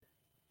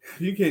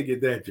You can't get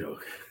that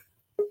joke.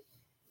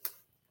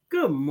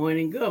 Good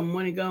morning. We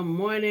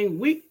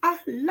are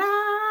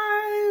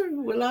live.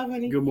 We're live,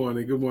 honey. Good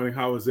morning.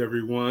 How is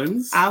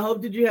everyone's? I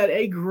hope that you had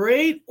a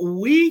great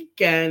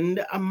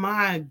weekend.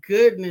 My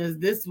goodness,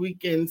 this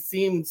weekend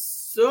seemed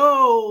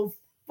so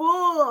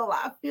full.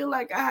 I feel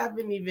like I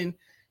haven't even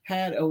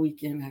had a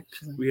weekend,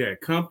 actually. We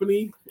had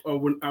company, or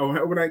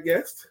when I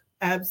guessed.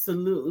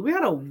 Absolutely. We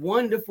had a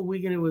wonderful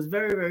weekend. It was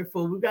very, very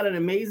full. We've got an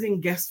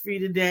amazing guest for you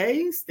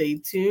today. Stay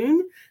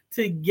tuned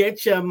to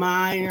get your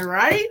mind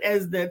right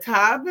as the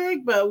topic.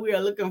 But we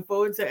are looking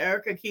forward to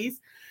Erica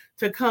Keys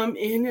to come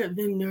in,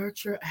 the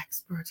nurture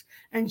expert,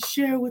 and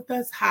share with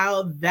us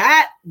how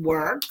that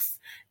works.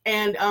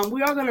 And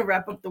we are going to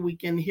wrap up the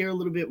weekend, hear a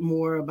little bit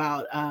more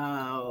about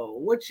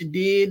what you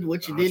did,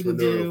 what you didn't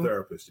do.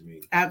 Therapist, you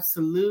mean?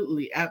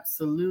 Absolutely.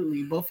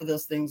 Both of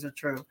those things are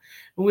true.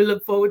 And we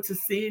look forward to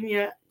seeing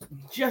you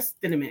just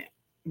in a minute.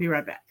 Be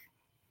right back.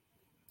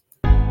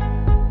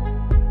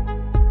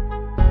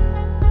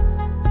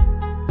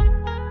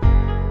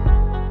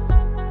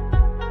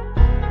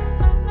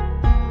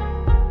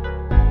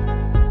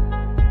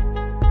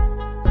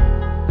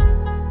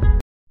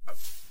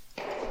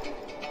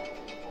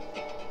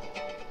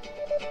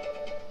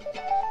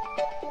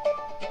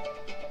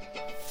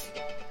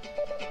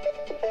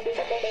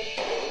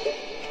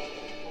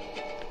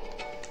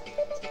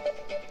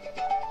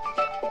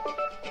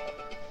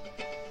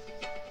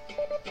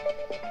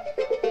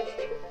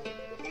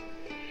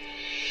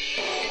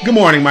 Good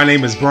morning. My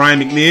name is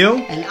Brian McNeil.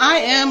 And I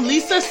am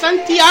Lisa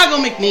Santiago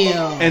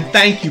McNeil. And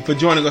thank you for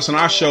joining us on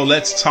our show,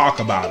 Let's Talk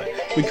About It.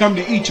 We come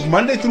to each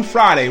Monday through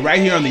Friday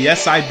right here on the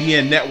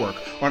SIBN network,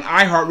 on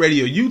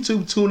iHeartRadio,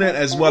 YouTube, TuneIn,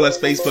 as well as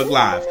Facebook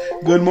Live.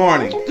 Good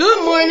morning.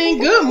 Good morning.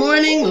 Like. Good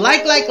morning.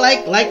 Like.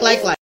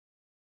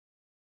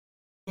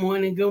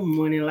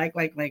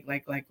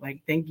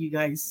 Thank you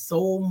guys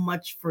so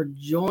much for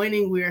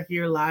joining. We're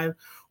here live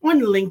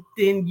on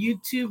LinkedIn,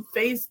 YouTube,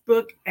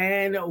 Facebook,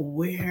 and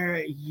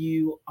where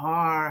you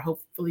are.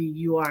 Hopefully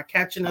you are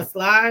catching us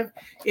live.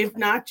 If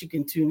not, you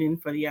can tune in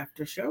for the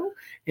after show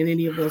in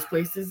any of those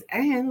places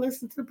and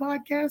listen to the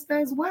podcast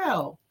as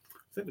well.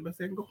 Is that the best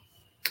angle?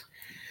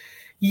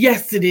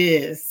 Yes, it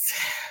is.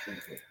 Let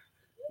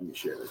me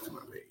share this to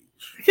my page.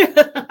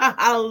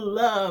 I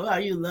love how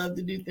you love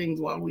to do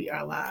things while we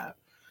are live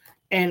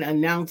and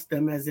announce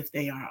them as if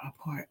they are a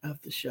part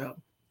of the show.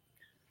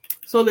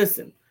 So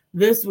listen,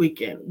 this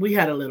weekend we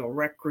had a little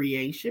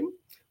recreation.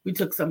 We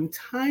took some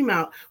time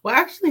out. Well,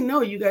 actually,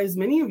 no, you guys,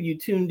 many of you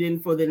tuned in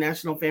for the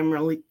National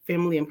Family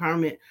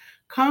Empowerment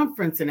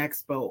Conference and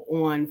Expo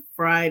on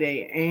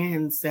Friday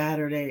and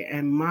Saturday.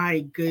 And my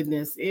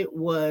goodness, it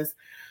was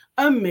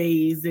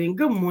amazing.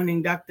 Good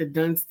morning, Dr.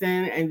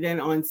 Dunstan. And then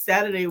on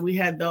Saturday, we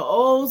had the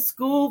old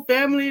school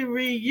family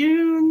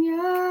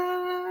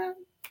reunion.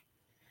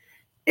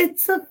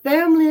 It's a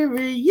family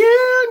reunion.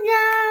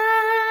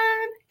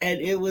 And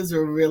it was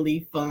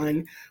really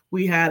fun.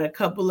 We had a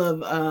couple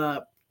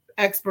of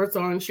experts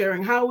on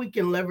sharing how we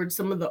can leverage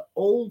some of the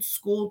old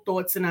school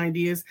thoughts and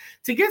ideas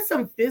to get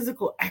some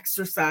physical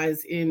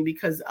exercise in,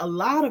 because a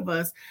lot of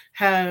us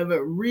have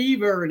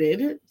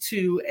reverted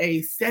to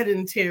a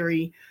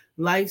sedentary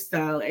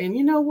lifestyle. And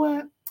you know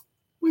what?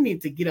 We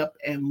need to get up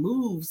and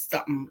move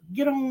something.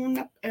 Get on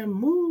up and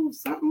move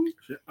something.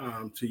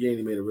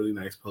 Tuyani made a really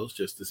nice post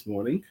just this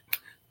morning.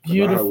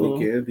 Beautiful.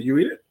 Weekend. Did you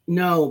read it?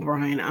 No,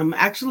 Brian. I'm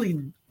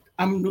actually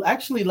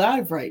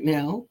live right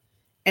now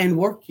and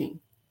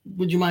working.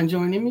 Would you mind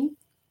joining me?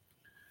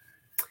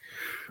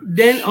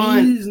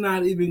 She's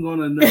not even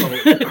gonna know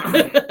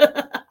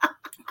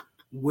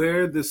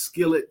where the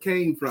skillet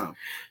came from.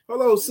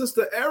 Hello,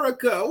 Sister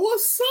Erica.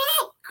 What's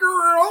up,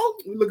 girl?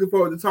 We're looking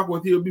forward to talking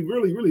with you. It'll be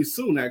really, really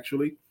soon,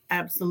 actually.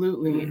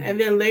 Absolutely. Mm-hmm. And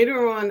then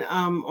later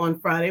on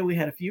Friday, we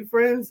had a few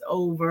friends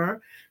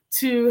over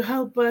to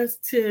help us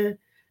to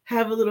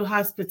have a little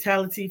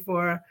hospitality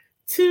for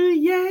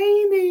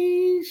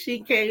Tuyani. She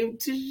came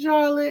to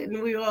Charlotte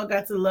and we all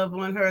got to love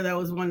on her. That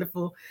was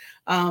wonderful.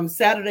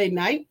 Saturday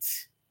night,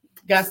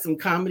 got some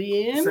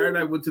comedy in. Saturday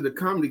night, went to the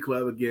comedy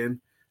club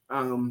again.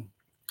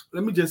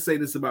 Let me just say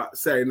this about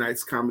Saturday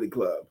night's comedy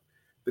club.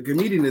 The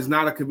comedian is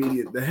not a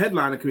comedian. The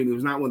headliner comedian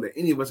was not one that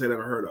any of us had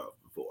ever heard of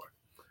before.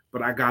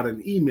 But I got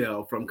an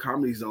email from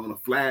Comedy Zone, a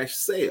flash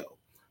sale.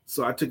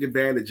 So I took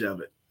advantage of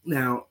it.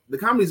 Now, the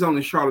Comedy Zone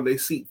in Charlotte, they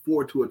seat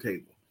 4 to a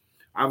table.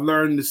 I've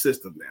learned the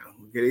system now.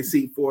 Okay, they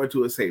seat 4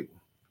 to a table.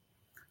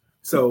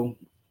 So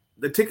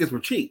the tickets were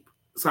cheap.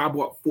 So I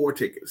bought 4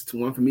 tickets,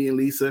 one for me and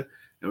Lisa,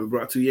 and we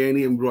brought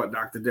Tuyani and brought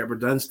Dr. Deborah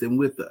Dunstan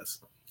with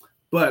us.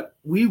 But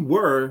we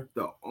were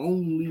the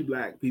only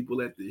Black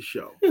people at this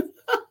show.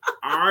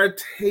 Our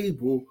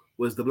table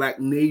was the Black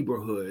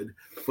neighborhood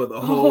for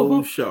the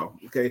whole show.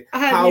 Okay.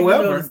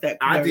 However,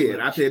 I did.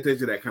 I pay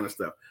attention to that kind of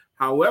stuff.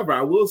 However,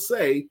 I will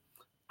say,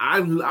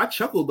 I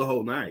chuckled the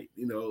whole night.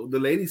 You know, the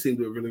ladies seemed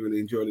to have really, really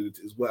enjoyed it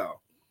as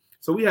well.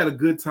 So we had a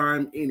good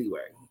time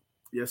anyway.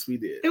 Yes, we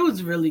did. It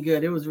was really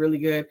good. It was really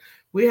good.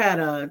 We had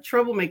a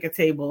troublemaker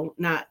table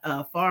not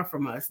far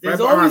from us.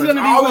 There's always going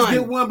to be one.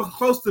 Get one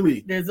close to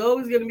me. There's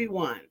always going to be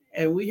one.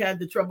 and we had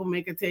the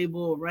troublemaker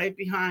table right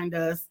behind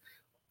us,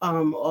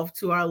 off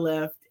to our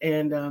left,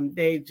 and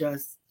they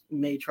just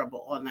made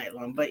trouble all night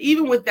long. But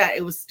even with that,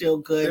 it was still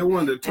good. They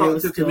wanted to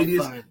talk to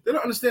comedians. Fun. They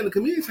don't understand the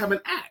comedians have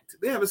an act.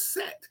 They have a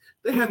set.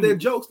 They have their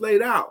jokes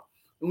laid out.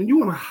 And when you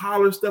want to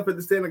holler stuff at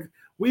the stand, like,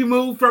 we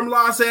moved from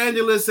Los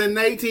Angeles in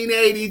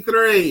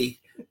 1983.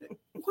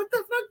 What the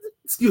fuck?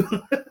 Excuse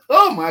me.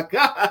 Oh my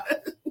God.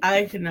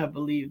 I cannot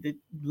believe that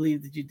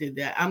you did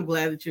that. I'm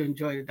glad that you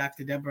enjoyed it,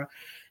 Dr. Deborah.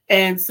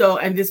 And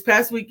this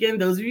past weekend,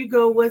 those of you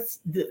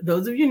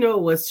know,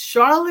 was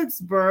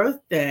Charlotte's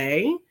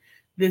birthday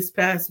this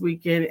past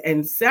weekend,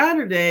 and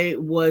Saturday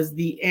was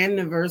the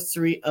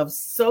anniversary of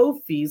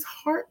Sophie's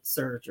heart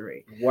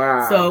surgery.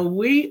 Wow. So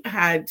we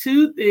had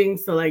two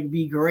things to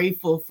be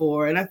grateful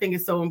for. And I think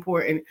it's so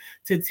important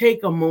to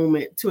take a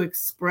moment to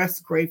express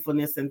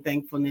gratefulness and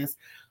thankfulness.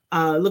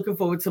 Looking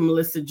forward to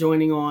Melissa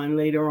joining on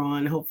later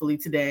on, hopefully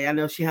today. I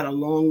know she had a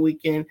long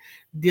weekend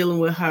dealing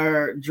with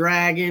her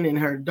dragon and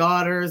her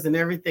daughters and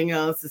everything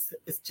else.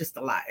 It's just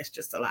a lot. It's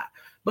just a lot.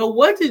 But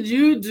what did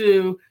you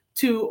do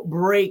to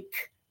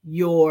break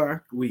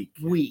your week?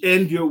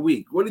 End your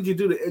week. What did you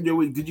do to end your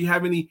week? Did you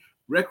have any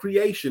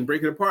recreation?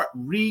 Break it apart.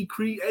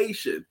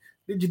 Recreation.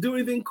 Did you do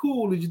anything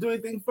cool? Did you do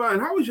anything fun?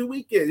 How was your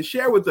weekend?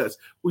 Share with us.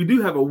 We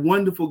do have a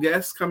wonderful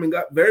guest coming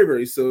up very,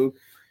 very soon.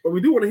 But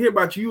we do want to hear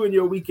about you and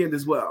your weekend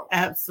as well.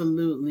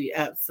 Absolutely.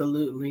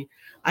 Absolutely.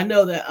 I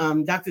know that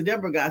Dr.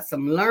 Deborah got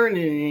some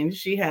learning, and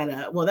she had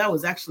that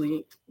was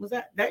actually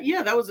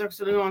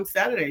on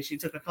Saturday. She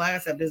took a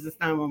class at Business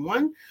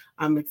 911.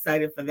 I'm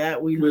excited for that.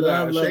 We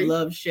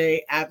love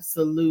Shay.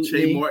 Absolutely.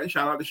 Shay Morton.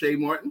 Shout out to Shay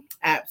Morton.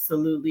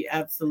 Absolutely.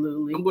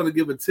 Absolutely. I'm going to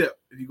give a tip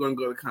if you're going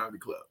to go to Comedy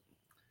Club.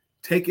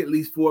 Take at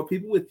least 4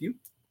 people with you.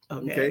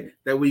 Okay.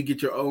 That way you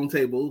get your own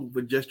table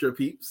with just your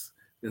peeps,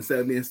 instead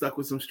of being stuck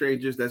with some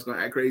strangers that's going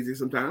to act crazy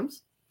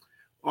sometimes.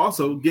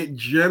 Also, get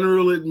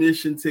general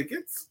admission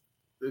tickets.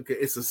 Okay,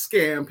 it's a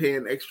scam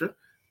paying extra.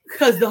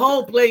 Because the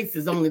whole place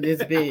is only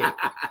this big.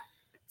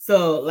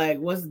 So,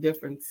 what's the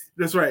difference?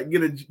 That's right.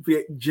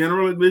 Get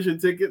general admission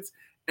tickets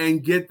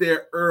and get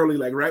there early,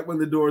 right when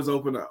the doors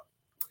open up.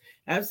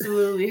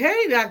 Absolutely.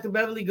 Hey, Dr.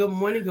 Beverly, good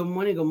morning, good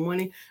morning, good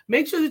morning.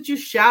 Make sure that you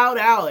shout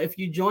out if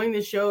you join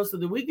the show so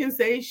that we can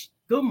say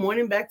good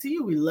morning back to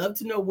you. We love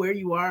to know where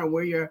you are and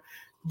where you're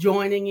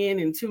joining in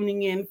and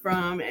tuning in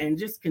from, and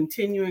just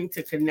continuing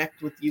to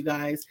connect with you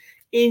guys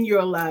in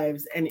your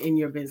lives and in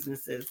your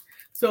businesses.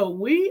 So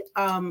we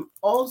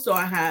also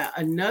had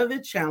another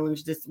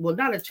challenge.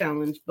 Not a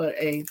challenge, but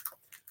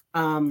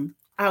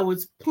I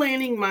was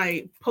planning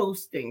my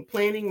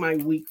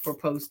week for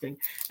posting,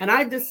 and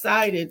I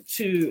decided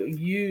to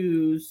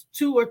use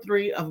 2 or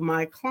 3 of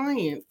my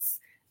clients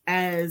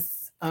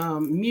as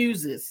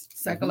muses,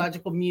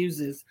 psychological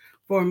muses,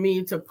 for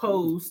me to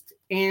post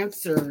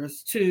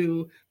answers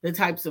to the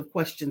types of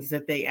questions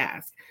that they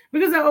ask.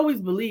 Because I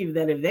always believe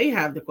that if they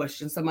have the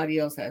question, somebody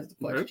else has the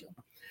question.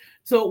 Mm-hmm.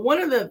 So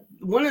one of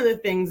the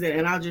things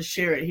and I'll just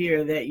share it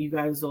here that you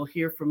guys will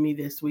hear from me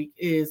this week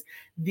is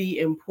the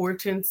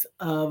importance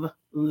of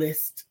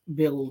list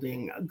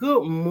building.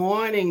 Good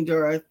morning,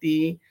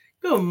 Dorothy.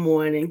 Good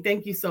morning.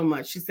 Thank you so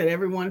much. She said,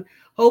 everyone,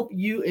 hope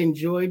you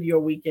enjoyed your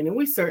weekend. And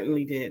we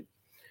certainly did.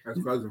 That's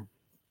pleasant.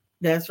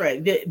 That's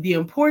right. The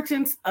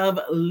importance of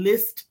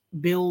list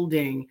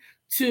building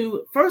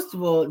to, first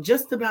of all,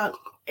 just about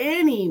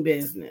any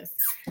business.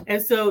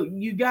 And so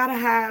you got to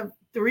have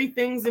 3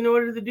 things in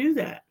order to do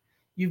that.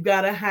 You've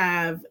got to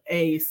have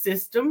a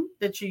system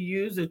that you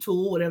use, a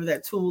tool, whatever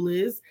that tool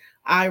is.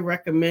 I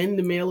recommend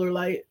the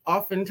MailerLite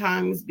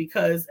oftentimes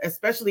because,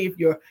 especially if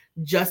you're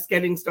just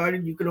getting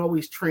started, you can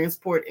always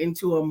transport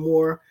into a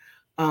more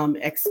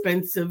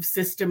expensive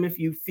system if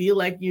you feel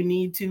like you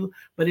need to,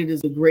 but it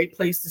is a great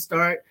place to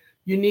start.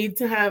 You need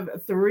to have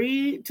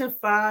 3 to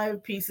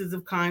 5 pieces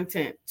of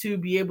content to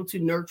be able to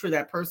nurture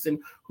that person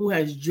who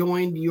has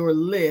joined your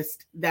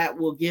list that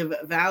will give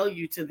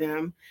value to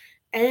them.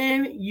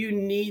 And you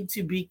need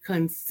to be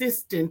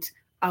consistent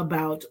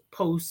about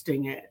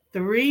posting it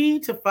 3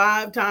 to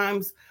 5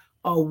 times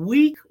a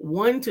week,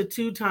 1 to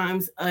 2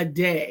 times a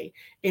day,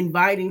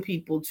 inviting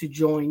people to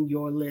join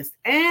your list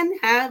and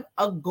have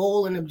a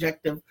goal and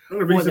objective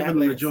for that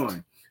list. To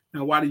join.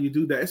 Now, why do you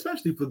do that?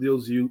 Especially for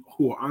those of you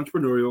who are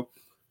entrepreneurial,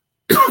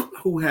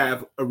 who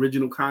have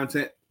original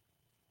content,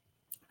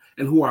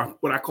 and who are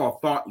what I call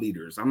thought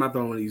leaders. I'm not the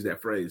only one to use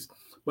that phrase,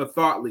 but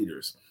thought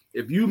leaders.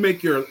 If you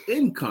make your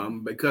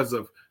income because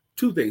of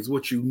 2 things,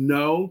 what you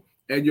know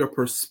and your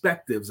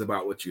perspectives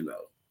about what you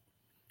know,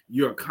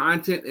 your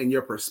content and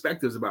your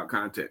perspectives about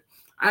content.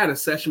 I had a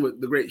session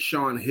with the great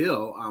Sean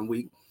Hill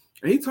week,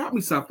 and he taught me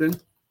something,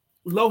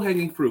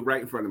 low-hanging fruit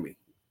right in front of me,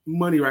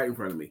 money right in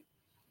front of me.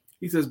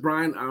 He says,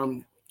 Brian,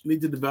 you need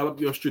to develop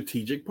your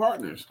strategic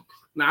partners.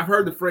 Now, I've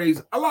heard the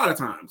phrase a lot of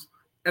times,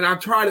 and I've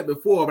tried it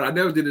before, but I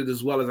never did it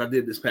as well as I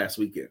did this past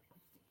weekend.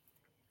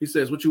 He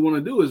says, what you want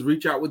to do is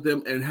reach out with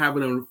them and have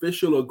an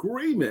official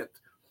agreement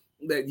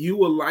that you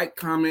will like,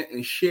 comment,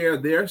 and share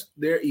their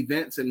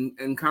events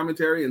and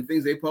commentary and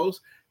things they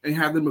post, and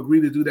have them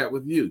agree to do that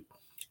with you.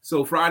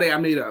 So Friday, I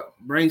made a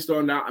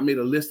brainstorm out. I made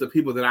a list of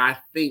people that I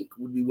think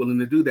would be willing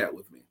to do that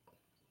with me.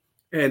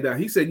 And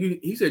he said,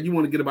 you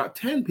want to get about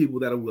 10 people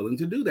that are willing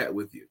to do that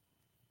with you.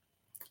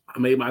 I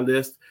made my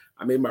list.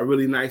 I made my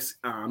really nice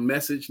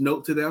message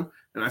note to them,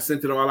 and I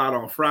sent it all out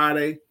on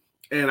Friday.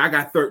 And I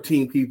got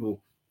 13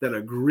 people that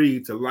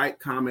agreed to like,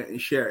 comment,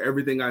 and share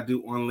everything I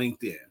do on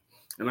LinkedIn.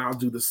 And I'll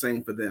do the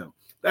same for them.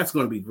 That's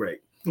going to be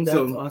great. That's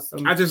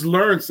awesome. I just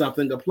learned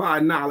something,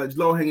 applied knowledge,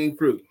 low-hanging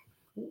fruit.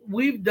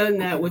 We've done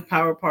that with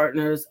Power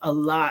Partners a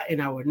lot in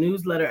our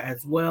newsletter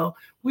as well.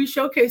 We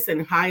showcase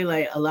and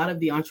highlight a lot of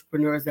the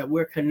entrepreneurs that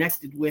we're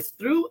connected with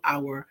through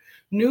our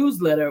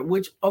newsletter,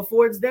 which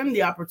affords them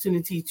the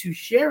opportunity to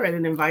share it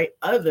and invite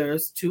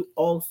others to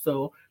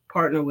also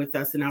partner with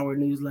us in our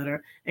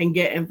newsletter and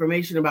get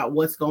information about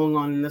what's going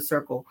on in the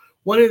circle.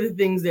 One of the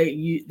things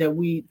that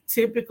we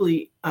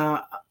typically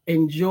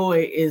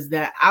enjoy is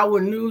that our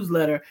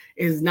newsletter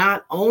is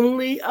not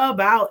only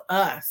about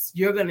us.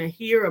 You're going to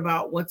hear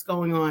about what's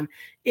going on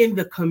in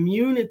the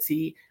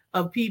community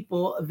of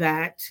people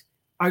that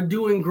are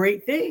doing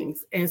great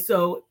things. And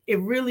so it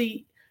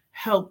really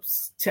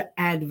helps to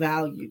add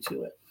value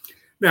to it.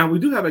 Now, we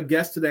do have a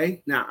guest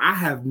today. Now, I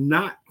have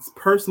not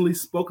personally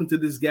spoken to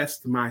this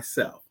guest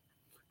myself.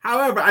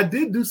 However, I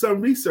did do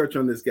some research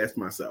on this guest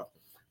myself.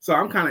 So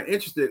I'm kind of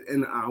interested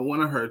in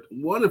one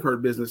of her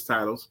business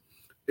titles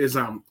is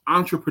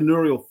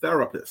entrepreneurial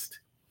therapist.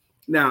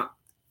 Now,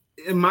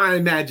 in my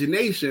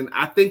imagination,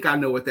 I think I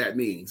know what that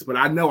means, but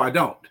I know I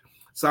don't.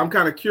 So I'm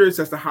kind of curious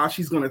as to how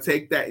she's going to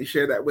take that and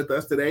share that with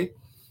us today.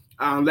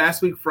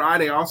 Last week,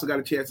 Friday, I also got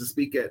a chance to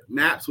speak at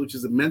MAPS, which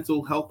is a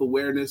mental health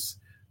awareness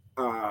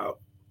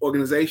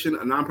organization, a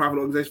nonprofit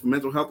organization for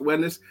mental health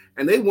awareness.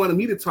 And they wanted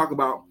me to talk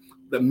about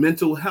the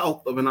mental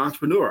health of an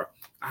entrepreneur.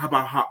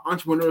 About how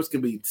entrepreneurs can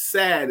be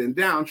sad and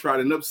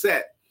downtrodden and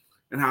upset,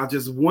 and how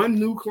just one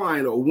new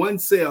client or one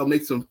sale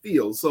makes them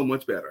feel so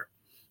much better.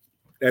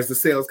 As the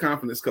sales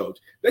confidence coach,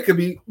 they could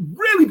be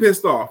really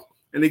pissed off,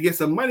 and they get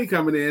some money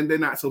coming in, they're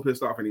not so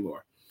pissed off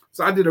anymore.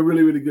 So I did a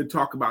really, really good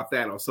talk about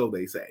that, or so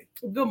they say.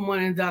 Good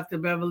morning, Dr.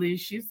 Beverly.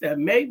 She said,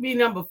 make me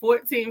number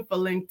 14 for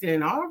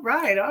LinkedIn. All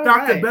right.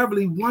 Dr.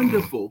 Beverly,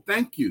 wonderful.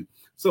 Thank you.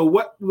 So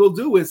what we'll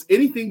do is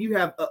anything you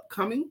have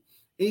upcoming,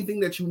 anything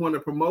that you want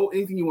to promote,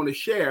 anything you want to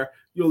share,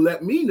 you'll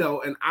let me know,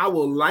 and I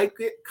will like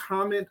it,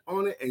 comment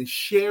on it, and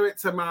share it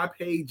to my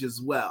page as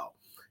well.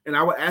 And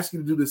I will ask you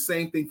to do the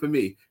same thing for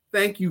me.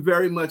 Thank you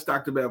very much,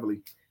 Dr.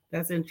 Beverly.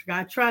 That's interesting.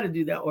 I try to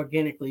do that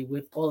organically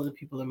with all of the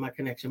people in my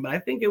connection, but I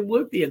think it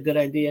would be a good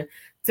idea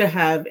to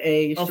have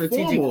a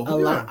strategic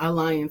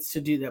alliance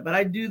to do that. But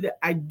I do that.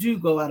 I do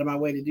go out of my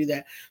way to do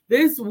that.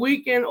 This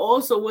weekend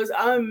also was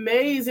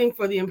amazing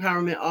for the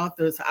empowerment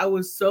authors. I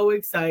was so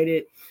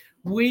excited.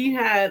 We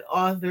had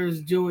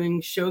authors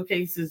doing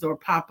showcases or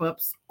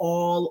pop-ups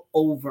all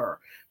over.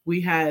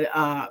 We had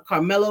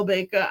Carmelo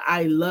Baker.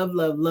 I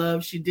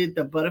love. She did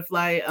the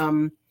butterfly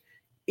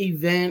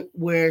event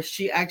where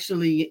she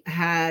actually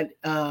had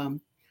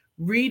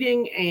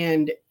reading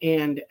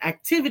and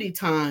activity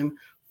time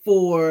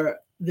for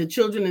the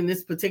children in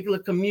this particular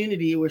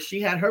community, where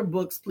she had her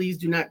books, Please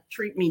Do Not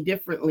Treat Me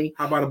Differently,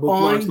 how about a book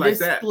launch like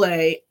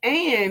display.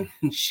 And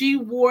she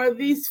wore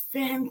these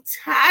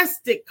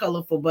fantastic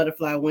colorful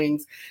butterfly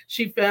wings.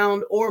 She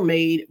found or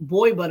made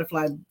boy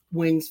butterfly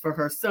wings for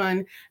her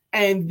son.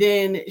 And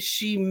then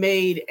she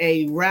made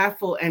a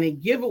raffle and a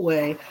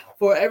giveaway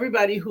for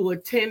everybody who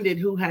attended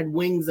who had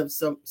wings of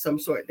some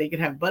sort. They could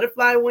have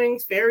butterfly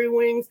wings, fairy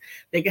wings,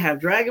 they could have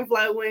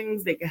dragonfly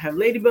wings, they could have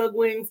ladybug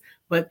wings,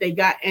 but they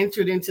got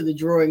entered into the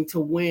drawing to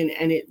win.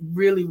 And it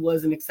really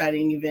was an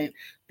exciting event.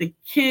 The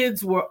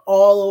kids were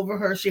all over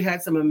her. She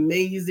had some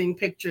amazing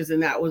pictures,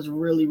 and that was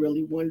really,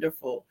 really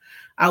wonderful.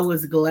 I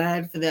was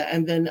glad for that.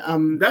 And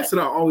then that's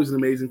always an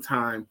amazing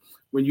time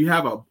when you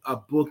have a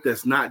book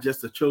that's not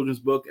just a children's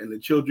book, and the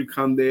children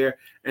come there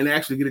and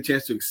actually get a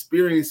chance to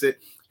experience it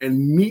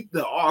and meet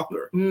the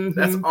author. Mm-hmm.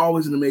 That's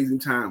always an amazing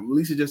time.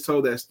 Lisa just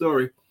told that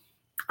story.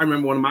 I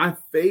remember one of my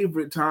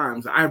favorite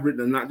times. I've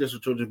written a not just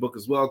a children's book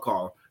as well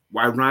called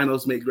Why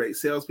Rhinos Make Great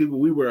Salespeople.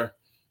 We were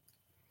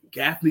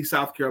Gaffney,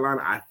 South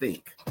Carolina, I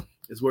think,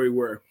 is where we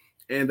were.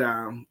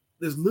 And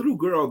this little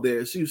girl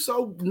there, she was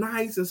so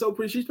nice and so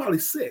pretty. She's probably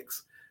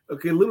 6.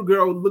 Okay, little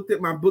girl looked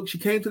at my book. She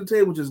came to the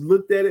table, just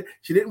looked at it.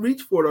 She didn't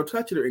reach for it or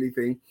touch it or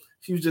anything.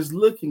 She was just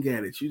looking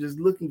at it.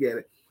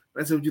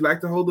 I said, would you like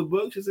to hold the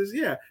book? She says,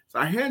 yeah. So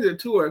I handed it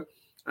to her.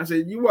 I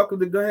said, you're welcome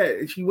to go ahead.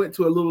 And she went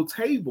to a little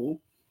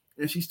table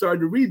and she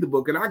started to read the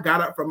book. And I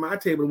got up from my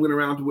table and went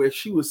around to where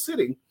she was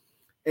sitting.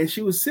 And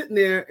she was sitting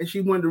there and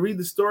she wanted to read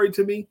the story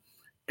to me.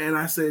 And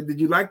I said, did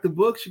you like the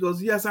book? She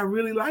goes, yes, I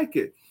really like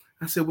it.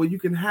 I said, well, you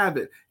can have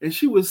it. And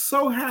she was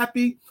so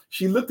happy.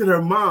 She looked at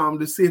her mom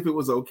to see if it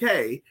was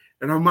okay.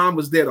 And her mom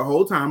was there the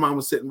whole time. Her mom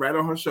was sitting right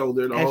on her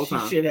shoulder the whole time.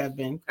 As she should have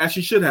been. As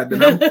she should have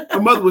been. Her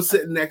mother was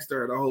sitting next to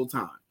her the whole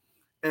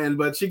time.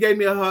 But she gave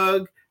me a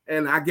hug,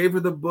 and I gave her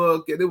the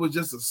book, and it was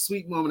just a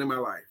sweet moment in my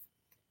life.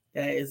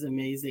 That is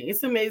amazing.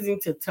 It's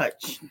amazing to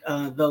touch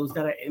those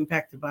that are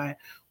impacted by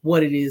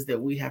what it is that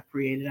we have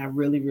created. I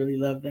really, really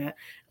love that.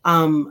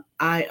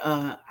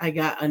 I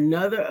got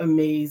another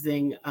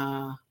amazing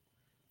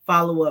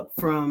follow-up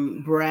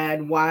from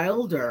Brad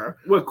Wilder.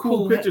 What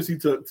cool pictures he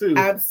took too.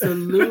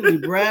 Absolutely.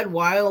 Brad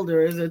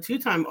Wilder is a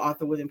 2-time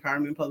author with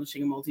Empowerment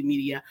Publishing and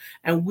Multimedia,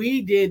 and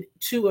we did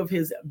 2 of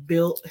his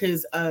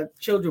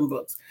children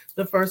books.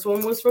 The first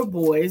one was for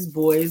boys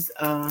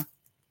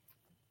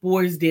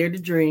Dare to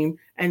Dream,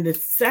 and the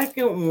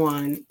second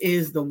one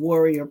is The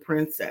Warrior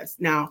Princess.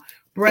 Now,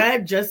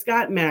 Brad just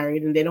got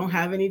married and they don't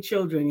have any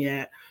children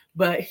yet,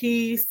 but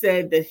he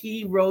said that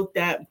he wrote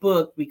that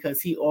book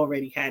because he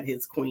already had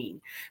his queen,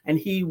 and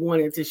he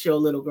wanted to show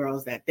little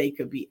girls that they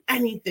could be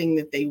anything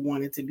that they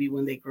wanted to be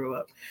when they grew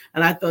up.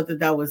 And I thought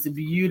that was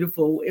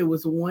beautiful. It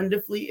was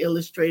wonderfully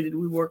illustrated.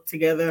 We worked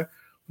together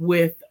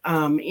with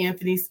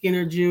Anthony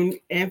Skinner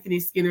II,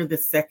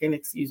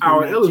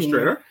 our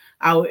illustrator. Jr.,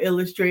 our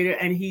illustrator,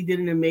 and he did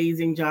an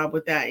amazing job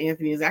with that.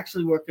 Anthony is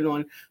actually working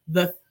on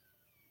the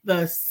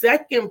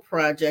second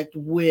project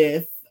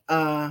with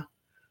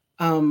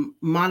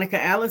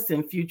Monica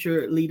Allison,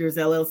 Future Leaders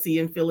LLC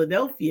in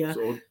Philadelphia,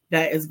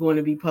 that is going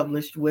to be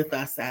published with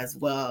us as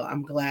well.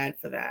 I'm glad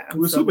for that.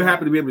 We're super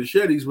happy to be able to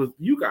share these with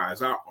you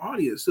guys, our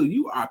audience. So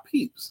you are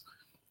peeps.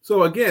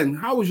 So again,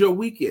 how was your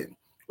weekend?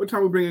 What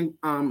time are we bringing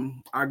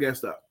our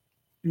guest up?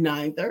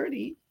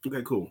 9:30.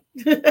 Okay, cool.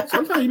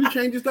 Sometimes you be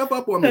changing stuff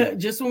up on me.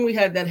 Just when we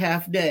had that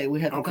half day, we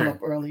had to come up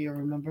earlier,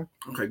 remember?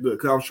 Okay, good.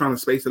 Because I was trying to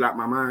space it out in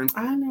my mind.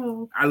 I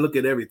know. I look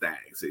at everything,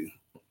 see.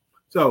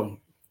 So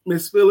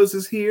Miss Phyllis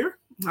is here.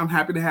 I'm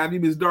happy to have you.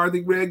 Miss Dorothy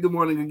Gregg, good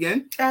morning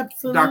again.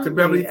 Absolutely. Dr.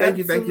 Beverly, thank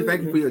you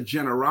for your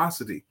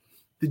generosity.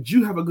 Did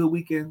you have a good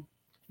weekend?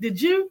 Did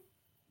you?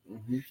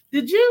 Mm-hmm.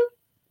 Did you?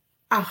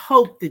 I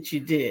hope that you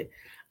did.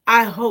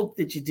 I hope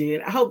that you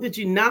did. I hope that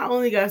you not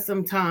only got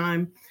some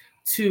time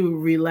to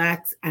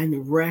relax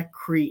and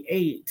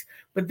recreate,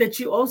 but that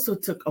you also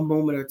took a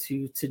moment or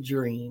two to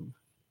dream.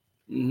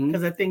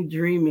 Because I think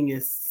dreaming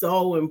is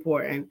so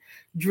important.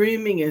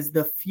 Dreaming is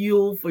the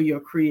fuel for your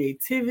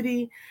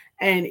creativity,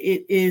 and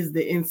it is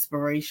the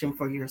inspiration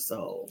for your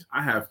soul.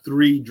 I have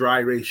 3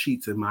 dry erase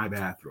sheets in my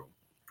bathroom.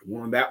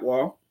 One on that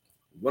wall,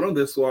 one on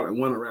this wall, and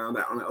one around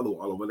that on the other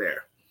wall over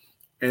there.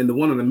 And the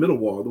one on the middle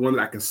wall, the one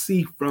that I can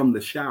see from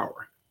the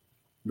shower.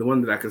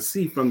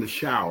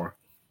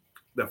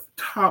 The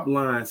top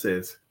line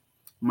says,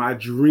 "My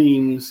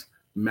dreams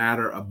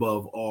matter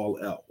above all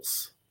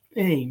else."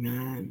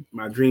 Amen.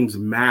 My dreams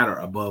matter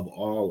above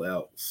all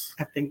else.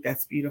 I think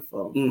that's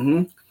beautiful.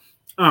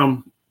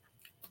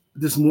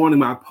 This morning,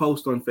 my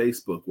post on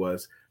Facebook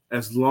was,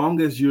 as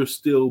long as you're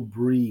still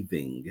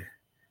breathing,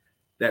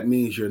 that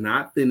means you're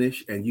not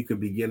finished and you can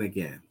begin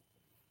again.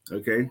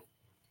 Okay?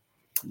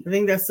 I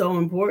think that's so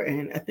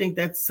important. I think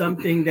that's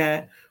something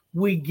that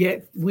we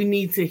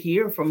need to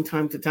hear from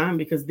time to time,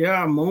 because there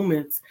are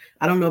moments,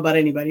 I don't know about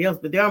anybody else,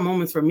 but there are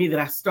moments for me that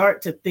I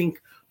start to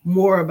think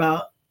more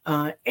about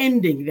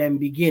ending than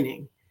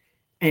beginning.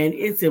 And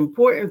it's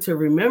important to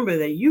remember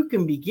that you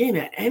can begin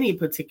at any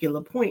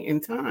particular point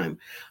in time.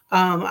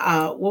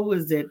 What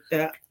was it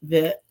that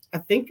I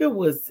think it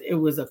was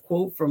a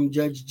quote from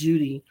Judge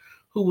Judy,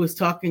 who was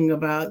talking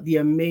about the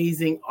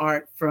amazing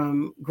art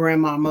from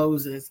Grandma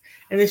Moses,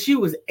 and that she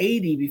was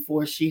 80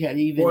 before she had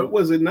even. Or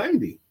was it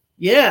 90?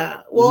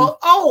 Yeah. Well,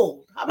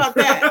 old. How about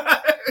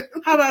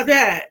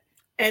that?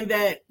 And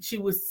that she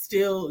was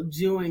still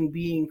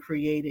being,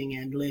 creating,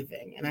 and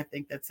living. And I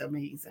think that's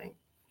amazing.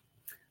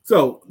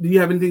 So, do you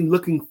have anything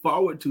looking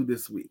forward to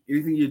this week?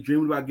 Anything you're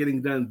dreaming about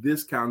getting done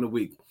this calendar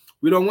week?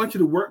 We don't want you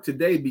to work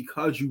today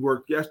because you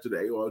worked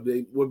yesterday or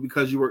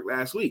because you worked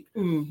last week.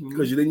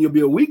 Because then you'll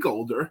be a week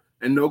older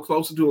and no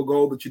closer to a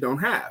goal that you don't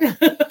have.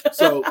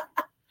 So,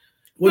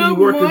 what are you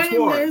working towards? Good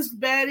morning, Miss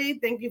Betty.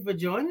 Thank you for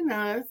joining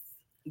us.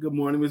 Good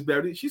morning, Miss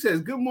Betty. She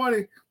says, good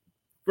morning.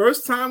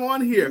 First time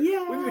on here.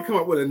 Yeah. We need to come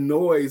up with a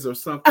noise or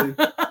something.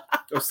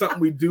 Or something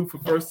we do for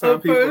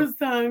first-time people.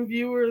 First-time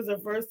viewers or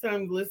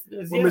first-time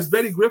listeners. Well, Miss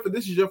Betty Griffin,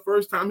 this is your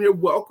first time here.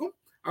 Welcome.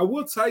 I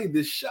will tell you,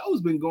 this show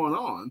has been going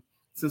on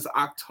since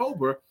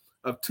October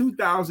of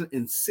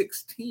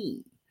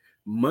 2016.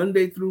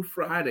 Monday through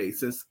Friday,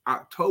 since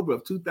October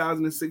of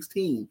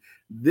 2016.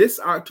 This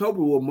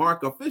October will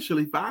mark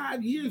officially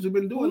 5 years we've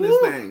been doing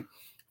this thing.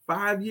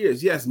 5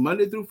 years. Yes,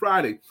 Monday through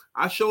Friday.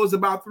 Our show is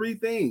about 3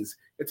 things.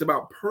 It's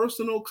about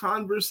personal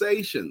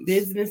conversations,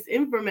 business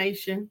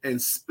information,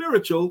 and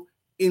spiritual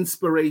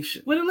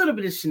inspiration. With a little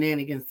bit of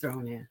shenanigans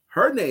thrown in.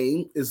 Her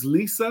name is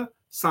Lisa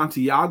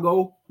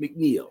Santiago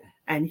McNeil.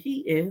 And he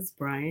is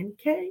Brian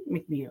K.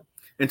 McNeil.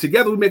 And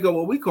together we make up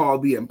what we call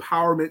the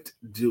Empowerment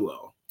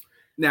Duo.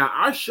 Now,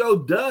 our show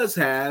does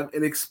have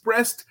an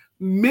expressed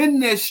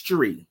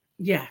ministry.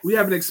 Yes. We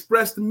have an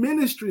expressed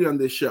ministry on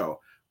this show.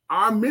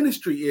 Our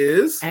ministry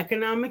is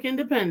economic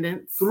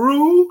independence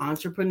through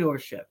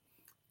entrepreneurship.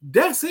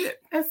 That's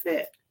it. That's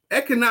it.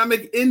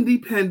 Economic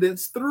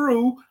independence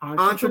through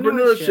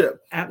entrepreneurship.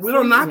 Absolutely. We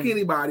don't knock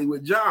anybody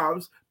with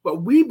jobs,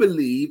 but we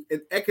believe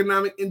in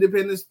economic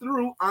independence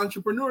through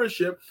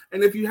entrepreneurship.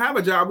 And if you have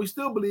a job, we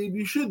still believe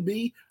you should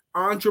be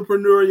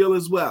entrepreneurial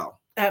as well.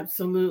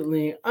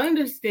 Absolutely.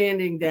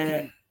 Understanding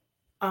that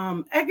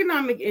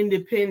economic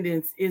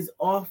independence is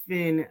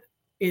often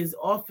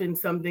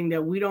something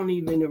that we don't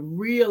even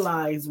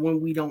realize when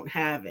we don't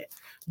have it.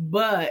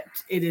 But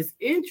it is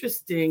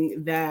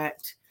interesting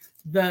that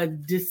the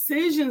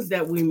decisions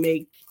that we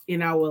make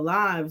in our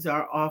lives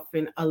are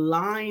often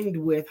aligned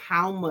with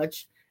how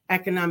much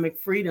economic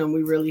freedom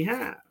we really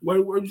have.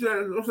 What's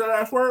that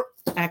last word?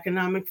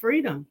 Economic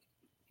freedom.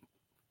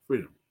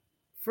 Freedom.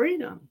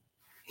 Freedom.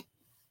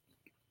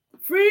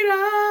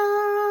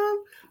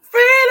 Freedom.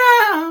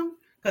 Freedom.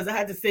 Because I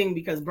had to sing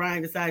because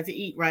Brian decided to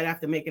eat right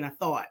after making a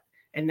thought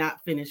and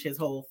not finish his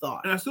whole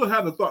thought. And I still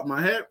have the thought in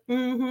my head.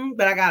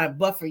 But I got to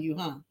buffer you,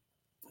 huh?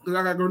 Because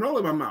I got granola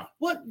in my mouth.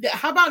 What?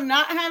 How about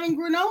not having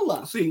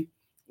granola? See,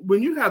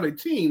 when you have a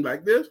team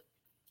like this,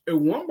 if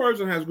one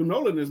person has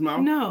granola in his mouth,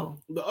 no,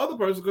 the other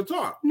person could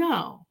talk.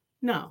 No.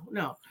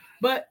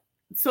 But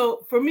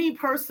so for me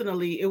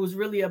personally, it was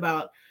really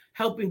about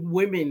helping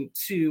women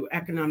to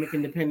economic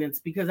independence,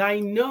 because I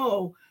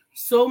know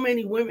so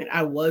many women,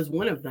 I was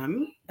one of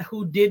them,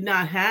 who did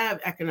not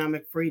have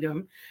economic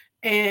freedom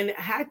and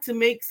had to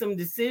make some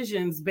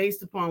decisions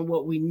based upon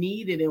what we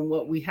needed and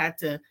what we had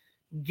to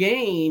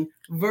gain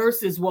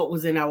versus what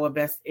was in our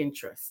best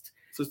interest.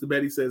 Sister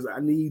Betty says, I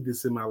need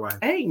this in my life.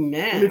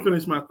 Amen. Let me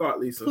finish my thought,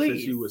 Lisa, Please.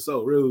 since you were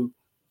so rude.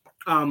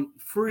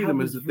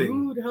 Freedom is the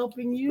thing. Rude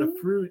helping you?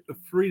 The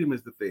freedom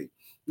is the thing.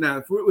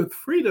 Now, with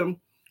freedom,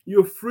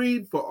 you're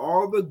freed for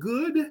all the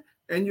good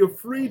and you're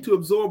free to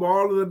absorb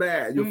all of the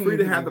bad. You're free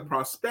to have the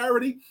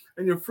prosperity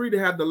and you're free to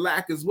have the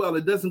lack as well.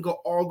 It doesn't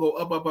all go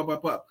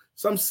up.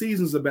 Some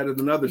seasons are better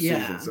than other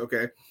seasons,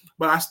 okay?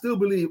 But I still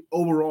believe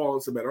overall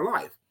it's a better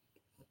life.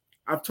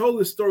 I've told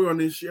this story on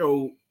this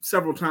show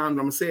several times. I'm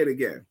going to say it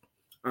again.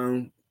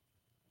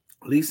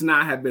 Lisa and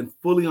I have been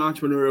fully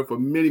entrepreneurial for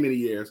many, many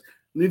years.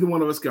 Neither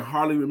one of us can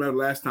hardly remember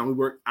the last time we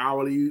worked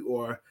hourly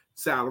or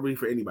salary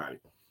for anybody.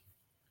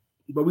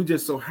 But we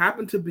just so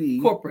happen to be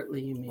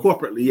corporately, you mean?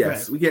 Corporately,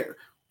 yes. Right.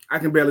 I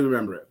can barely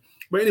remember it.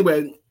 But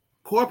anyway,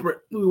 corporate,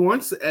 we were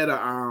once at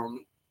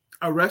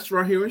a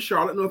restaurant here in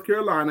Charlotte, North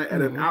Carolina,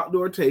 at an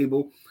outdoor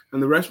table,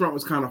 and the restaurant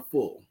was kind of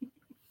full.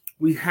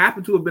 We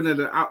happened to have been at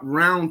a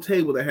round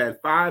table that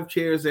had 5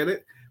 chairs in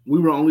it. We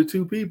were only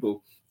 2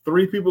 people.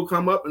 3 people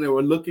come up and they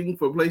were looking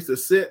for a place to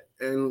sit,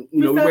 and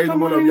we waved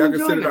them on up. Y'all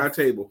can sit at our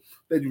table.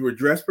 They were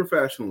dressed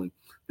professionally.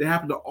 They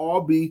happened to all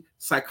be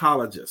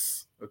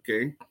psychologists.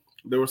 Okay,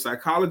 they were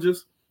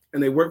psychologists,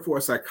 and they worked for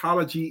a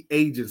psychology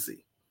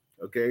agency.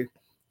 Okay,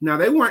 now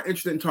they weren't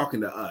interested in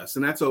talking to us,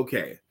 and that's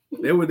okay.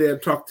 They were there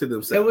to talk to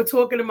themselves. They were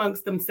talking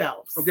amongst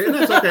themselves. Okay, and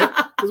that's okay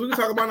because we can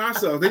talk about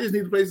ourselves. They just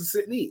need a place to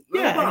sit and eat.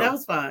 No problem. That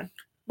was fine.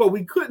 But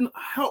we couldn't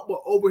help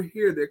but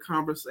overhear their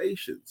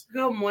conversations.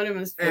 Good morning,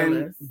 Ms.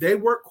 And they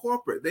worked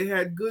corporate. They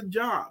had good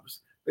jobs.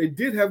 They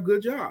did have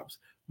good jobs,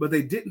 but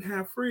they didn't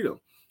have freedom.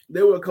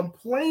 They were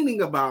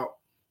complaining about,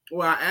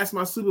 well, I asked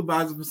my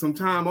supervisor for some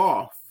time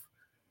off,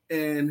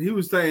 and he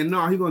was saying,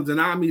 no, he's going to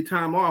deny me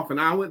time off. And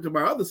I went to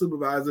my other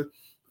supervisor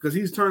because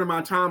he's turning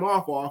my time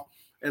off.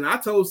 And I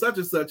told such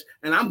and such,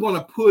 and I'm going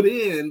to put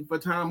in for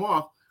time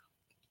off.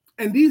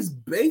 And these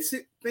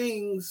basic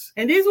things.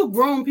 And these were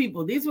grown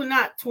people. These were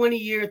not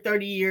 20-year,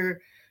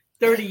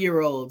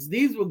 30-year-olds.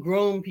 These were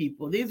grown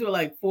people. These were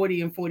like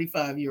 40 and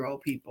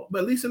 45-year-old people.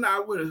 But Lisa and I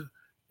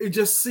it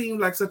just seemed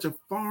like such a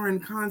foreign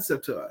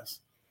concept to us.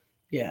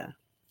 Yeah.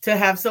 To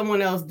have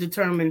someone else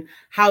determine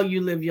how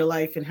you live your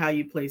life and how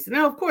you place it.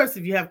 Now, of course,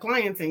 if you have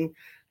clients and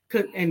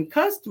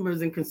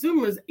customers and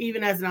consumers,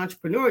 even as an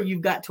entrepreneur,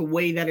 you've got to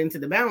weigh that into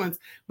the balance,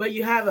 but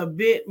you have a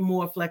bit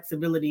more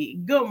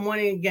flexibility. Good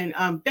morning again.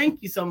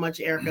 Thank you so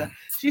much, Erica.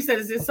 She said,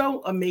 it's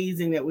so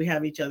amazing that we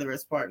have each other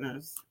as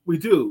partners. We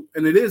do.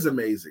 And it is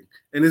amazing.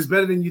 And it's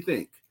better than you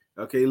think.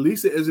 Okay.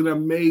 Lisa is an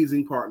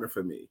amazing partner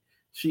for me.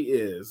 She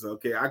is.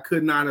 Okay. I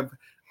could not have.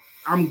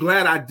 I'm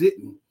glad I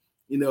didn't.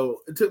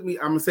 It took me.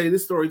 I'm going to say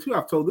this story too.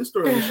 I've told this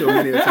story on the show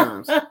many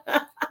times.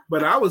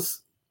 But I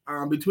was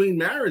between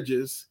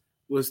marriages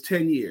was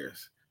 10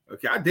 years.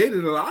 Okay. I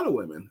dated a lot of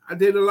women. I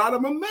dated a lot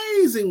of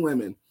amazing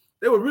women.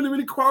 They were really,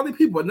 really quality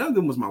people, but none of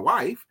them was my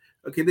wife.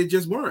 Okay. They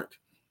just weren't.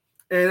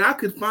 And I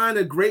could find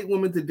a great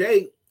woman to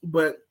date,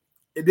 but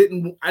I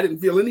didn't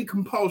feel any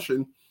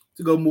compulsion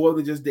to go more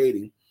than just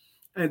dating.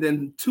 And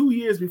then 2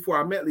 years before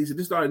I met Lisa,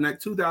 this started in like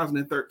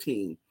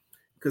 2013,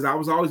 because I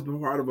was always a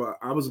part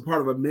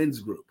of a men's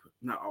group,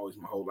 not always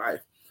my whole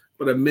life,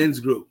 but a men's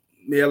group,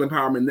 Male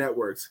Empowerment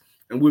Networks.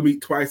 And we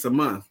meet twice a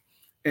month.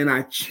 And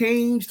I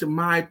changed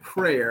my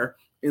prayer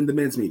in the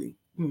men's meeting.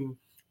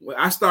 Well,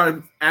 I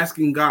started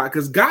asking God,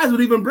 because guys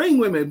would even bring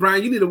women.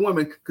 Brian, you need a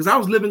woman, because I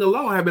was living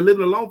alone. I've been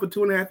living alone for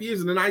 2.5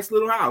 years in a nice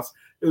little house.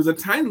 It was a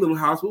tiny little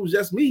house, but it was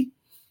just me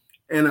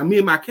and me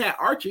and my cat,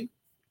 Archie.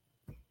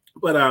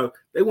 But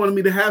they wanted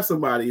me to have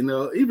somebody,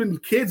 even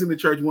kids in the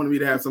church wanted me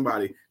to have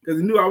somebody because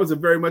they knew I was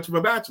very much of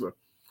a bachelor.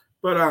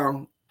 But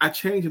I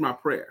changed my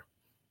prayer.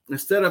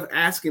 Instead of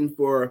asking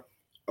for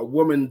a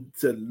woman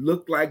to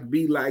look like,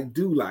 be like,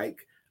 do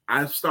like,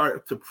 I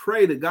started to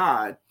pray to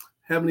God,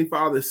 Heavenly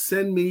Father,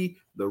 send me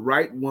the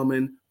right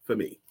woman for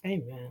me.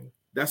 Amen.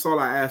 That's all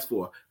I asked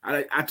for.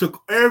 I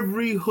took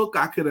every hook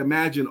I could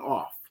imagine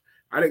off.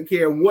 I didn't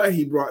care what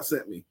he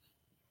sent me.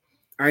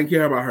 I didn't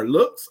care about her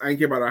looks. I didn't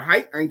care about her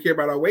height. I didn't care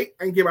about her weight.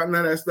 I didn't care about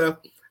none of that stuff.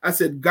 I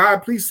said, God,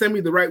 please send me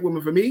the right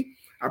woman for me.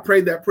 I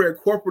prayed that prayer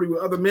corporately with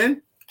other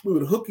men. We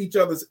would hook each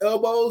other's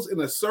elbows in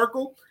a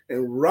circle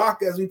and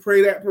rock as we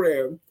pray that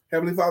prayer.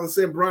 Heavenly Father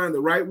sent Brian the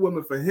right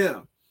woman for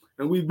him.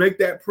 And we'd make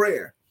that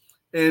prayer.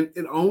 And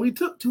it only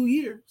took 2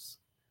 years,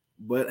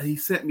 but he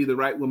sent me the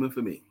right woman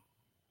for me.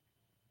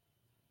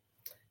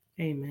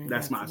 Amen.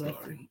 That's my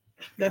story.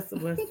 That's a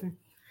blessing.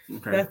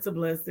 Okay. That's a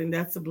blessing.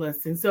 That's a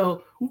blessing.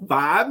 So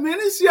 5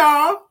 minutes,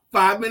 y'all.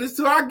 5 minutes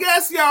to our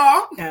guest,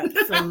 y'all.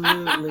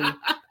 Absolutely.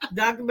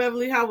 Dr.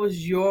 Beverly, how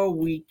was your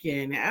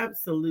weekend?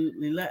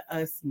 Absolutely. Let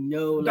us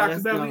know.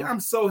 Dr. Beverly,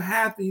 I'm so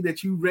happy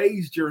that you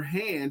raised your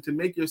hand to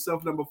make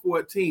yourself number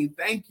 14.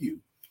 Thank you.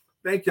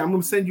 Thank you. I'm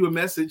going to send you a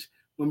message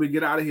when we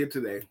get out of here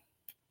today.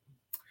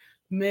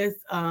 Miss,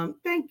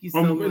 thank you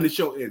so much. When the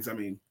show ends, not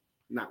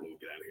when we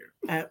get out of here.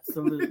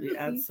 Absolutely,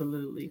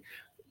 absolutely.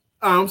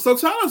 So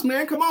tell us,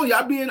 man, come on,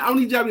 I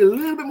need y'all to be a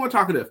little bit more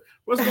talkative.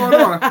 What's going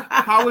on?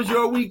 How was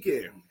your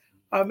weekend?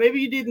 Maybe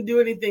you didn't do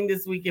anything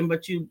this weekend,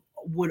 but you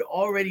would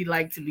already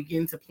like to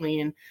begin to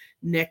plan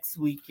next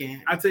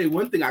weekend. I'll tell you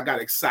one thing I got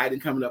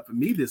excited coming up for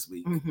me this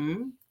week.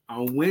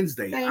 On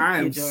Wednesday. I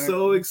am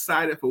so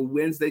excited for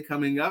Wednesday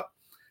coming up.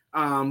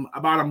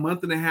 About a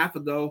month and a half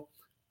ago,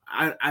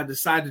 I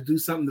decided to do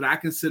something that I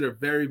consider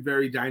very,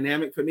 very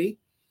dynamic for me.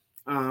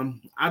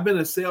 I've been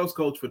a sales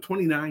coach for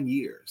 29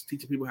 years,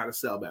 teaching people how to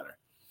sell better.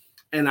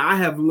 And I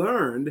have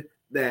learned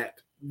that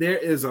there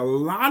is a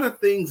lot of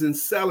things in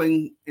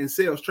selling and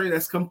sales training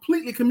that's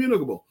completely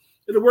communicable.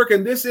 It'll work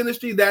in this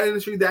industry, that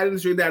industry, that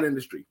industry, that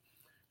industry.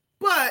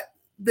 But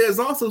there's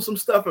also some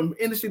stuff from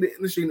industry to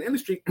industry and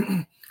industry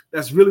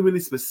that's really, really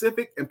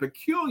specific and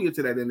peculiar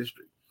to that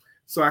industry.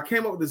 So I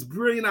came up with this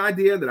brilliant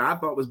idea that I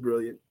thought was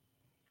brilliant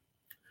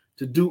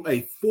to do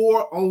a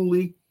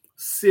 4-only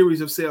series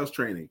of sales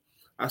training.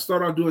 I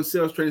started out doing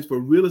sales trainings for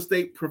real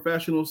estate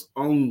professionals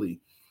only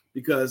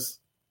because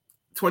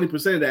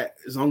 20% of that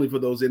is only for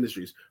those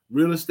industries.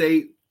 Real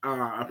estate,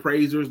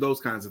 appraisers, those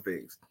kinds of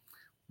things.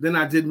 Then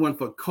I did one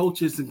for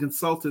coaches and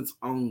consultants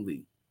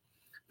only.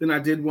 Then I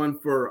did one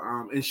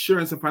for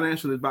insurance and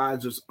financial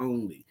advisors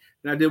only.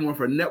 Then I did one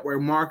for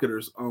network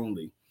marketers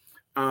only.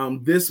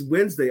 This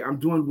Wednesday, I'm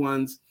doing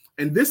ones,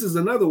 and this is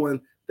another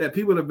one that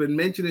people have been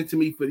mentioning to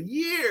me for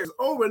years,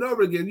 over and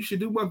over again. You should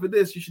do one for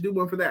this. You should do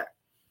one for that.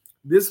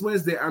 This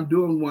Wednesday, I'm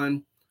doing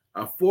one,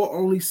 a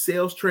 4-only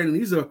sales training.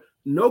 These are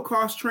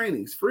no-cost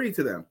trainings, free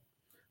to them,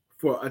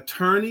 for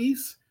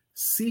attorneys,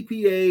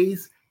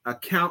 CPAs,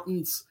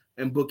 accountants,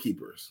 and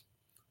bookkeepers.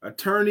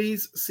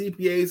 Attorneys,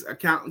 CPAs,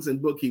 accountants,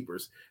 and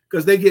bookkeepers,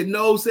 because they get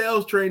no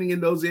sales training in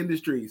those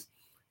industries.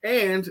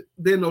 And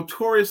they're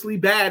notoriously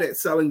bad at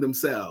selling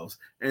themselves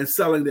and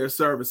selling their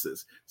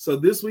services. So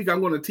this week,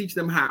 I'm going to teach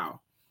them how.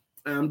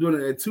 I'm doing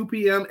it at 2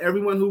 p.m.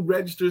 Everyone who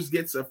registers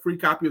gets a free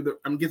copy of the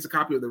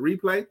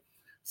replay.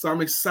 So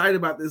I'm excited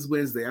about this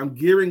Wednesday. I'm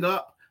gearing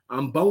up.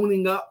 I'm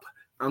boning up.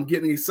 I'm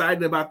getting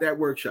excited about that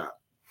workshop.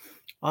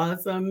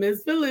 Awesome.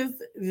 Miss Phyllis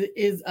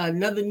is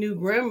another new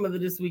grandmother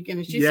this weekend.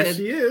 And she said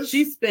she is.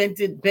 She spent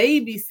it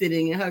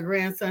babysitting her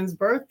grandson's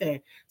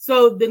birthday.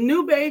 So the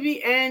new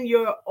baby and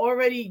your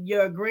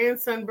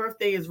grandson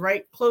birthday is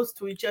right close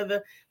to each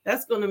other.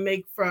 That's going to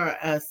make for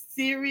a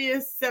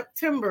serious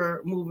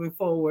September moving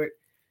forward,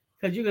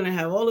 because you're going to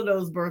have all of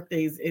those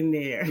birthdays in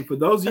there. And for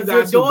those of you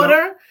guys, her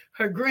daughter,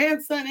 her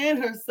grandson, and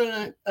her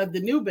son,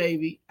 the new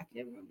baby. I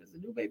can't remember. Is the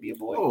new baby a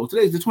boy? Oh,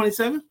 today's the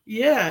 27th?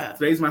 Yeah.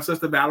 Today's my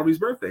sister Valerie's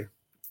birthday.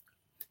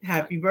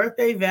 Happy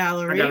birthday,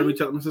 Valerie. I got to reach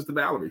out to my sister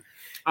Valerie.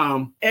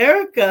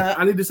 Erica.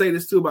 I need to say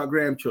this too about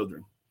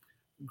grandchildren.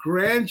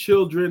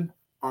 Grandchildren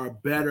are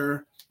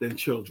better than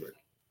children.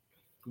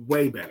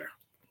 Way better.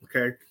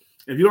 Okay?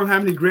 If you don't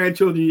have any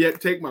grandchildren yet,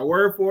 take my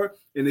word for it.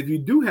 And if you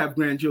do have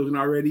grandchildren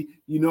already,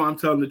 you know I'm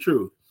telling the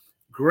truth.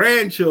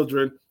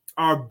 Grandchildren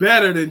are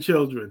better than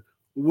children.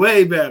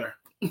 Way better.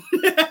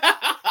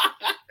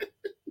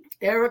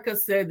 Erica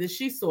said that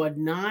she saw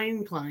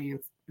 9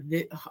 clients.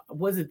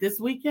 Was it this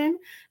weekend?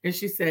 And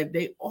she said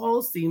they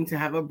all seem to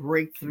have a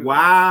breakthrough.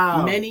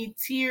 Wow. Many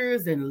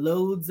tears and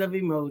loads of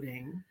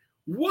emoting.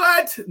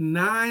 What?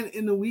 9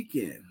 in the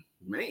weekend.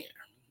 Man.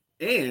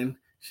 And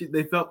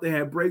they felt they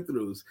had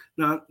breakthroughs.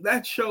 Now,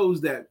 that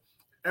shows that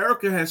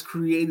Erica has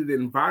created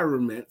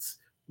environments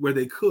where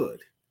they could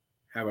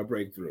have a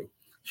breakthrough.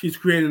 She's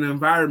created an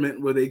environment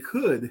where they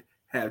could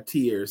have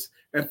tears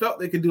and felt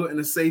they could do it in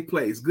a safe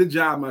place. Good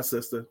job, my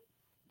sister.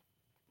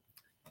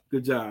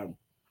 Good job.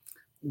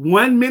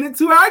 1 minute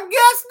to our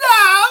guest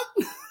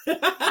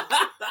now.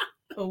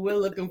 Oh, we're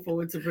looking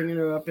forward to bringing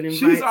her up and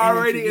inviting. She's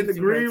already in the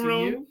green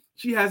room.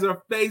 She has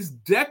her face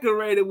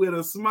decorated with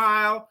a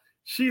smile.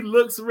 She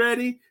looks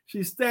ready.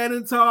 She's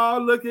standing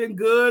tall, looking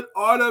good.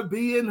 Ought to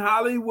be in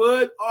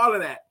Hollywood. All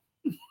of that.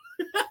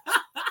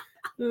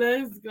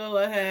 Let's go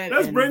ahead.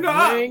 Let's bring her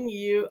up. Bring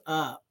you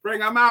up.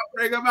 Bring them out.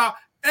 Bring them out.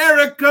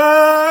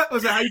 Erica.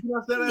 Was that how you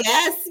pronounce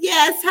that?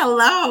 Yes.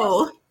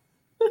 Hello.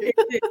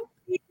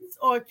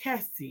 or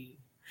Cassie?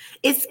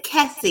 It's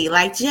Cassie,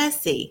 like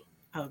Jesse.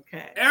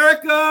 Okay.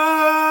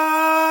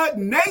 Erica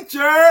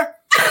Nature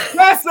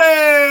Cassie.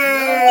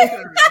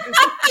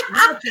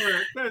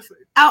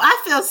 Oh,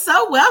 I feel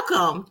so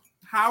welcome.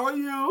 How are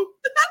you?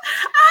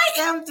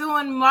 I am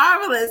doing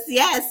marvelous.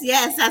 Yes.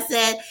 I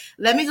said,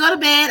 let me go to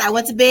bed. I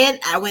went to bed.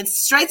 I went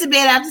straight to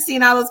bed after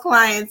seeing all those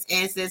clients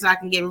and said, so I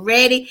can get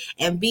ready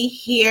and be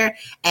here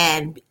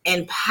and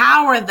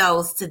empower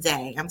those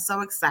today. I'm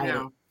so excited.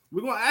 Now,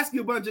 we're going to ask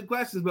you a bunch of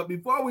questions, but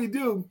before we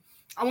do,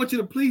 I want you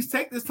to please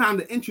take this time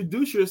to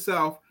introduce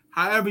yourself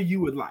however you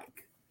would like.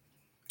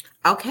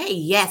 Okay.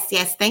 Yes.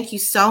 Thank you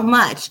so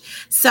much.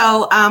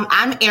 So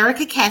I'm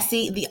Erica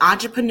Cassie, the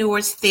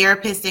entrepreneur's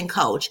therapist and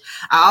coach.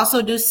 I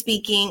also do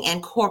speaking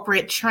and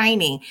corporate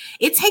training.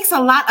 It takes a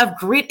lot of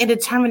grit and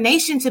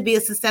determination to be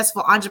a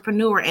successful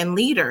entrepreneur and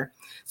leader.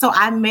 So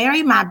I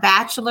married my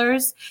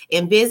bachelor's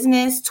in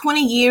business,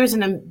 20 years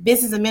in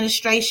business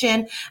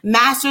administration,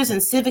 master's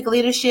in civic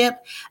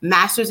leadership,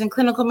 master's in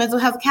clinical mental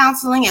health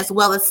counseling, as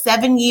well as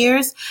 7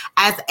 years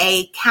as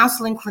a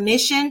counseling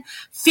clinician,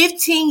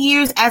 15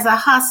 years as a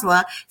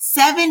hustler,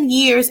 7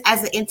 years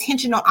as an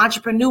intentional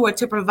entrepreneur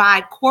to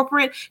provide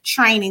corporate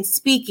training,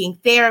 speaking,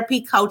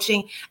 therapy,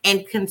 coaching,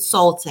 and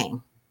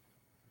consulting.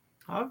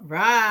 All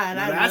right.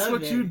 That's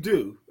what you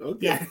do.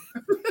 Okay. Yeah.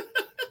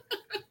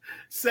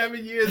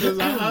 7 years as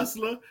a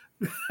hustler.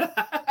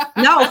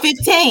 No,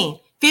 15.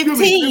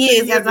 15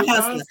 years as a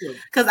hustler.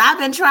 Because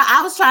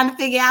I was trying to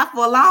figure out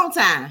for a long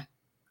time.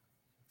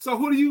 So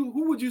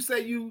who would you say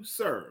you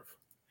serve?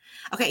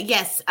 Okay,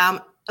 yes.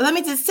 Let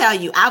me just tell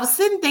you, I was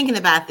sitting thinking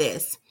about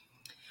this.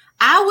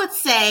 I would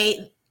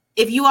say,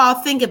 if you all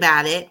think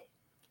about it,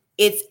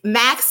 it's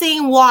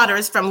Maxine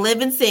Waters from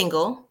Living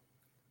Single.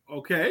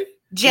 Okay.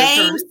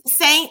 James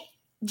St.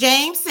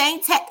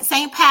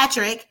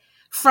 Patrick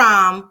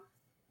from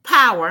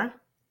Power,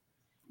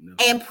 no.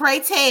 And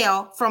Pray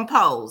Tell from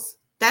Pose.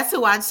 That's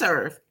who I'd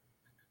serve.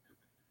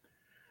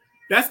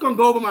 That's gonna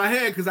go over my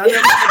head because I never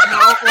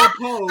said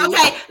Pose.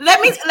 Okay, let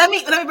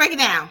me break it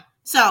down.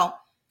 So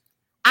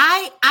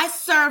I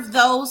serve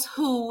those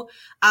who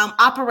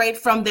operate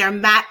from their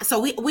so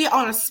we're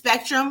on a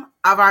spectrum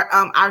of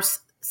our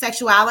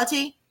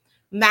sexuality,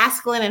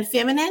 masculine and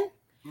feminine.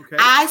 Okay.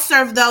 I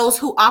serve those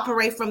who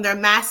operate from their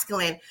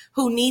masculine,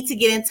 who need to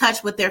get in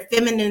touch with their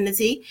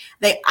femininity.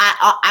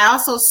 I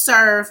also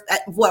serve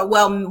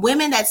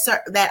women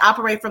that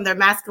operate from their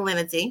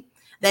masculinity,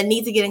 that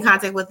need to get in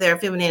contact with their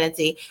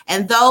femininity,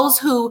 and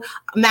those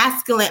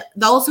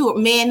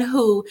men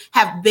who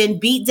have been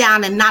beat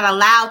down and not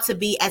allowed to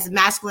be as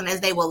masculine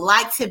as they would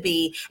like to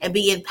be, and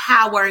be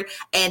empowered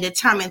and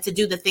determined to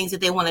do the things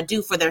that they want to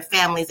do for their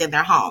families and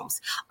their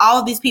homes. All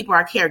of these people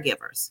are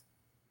caregivers.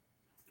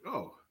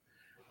 Oh.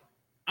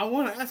 I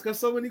want to ask her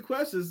so many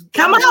questions.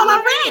 Come on,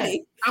 I'm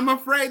ready. I'm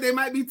afraid they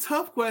might be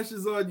tough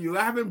questions on you.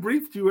 I haven't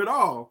briefed you at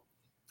all.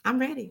 I'm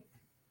ready.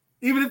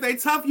 Even if they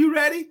tough, you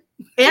ready?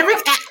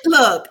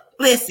 Look,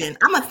 listen,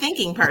 I'm a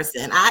thinking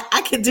person.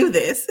 I can do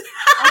this.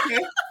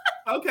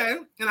 Okay.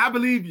 And I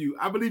believe you.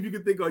 I believe you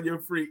can think on your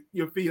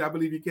feet. I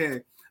believe you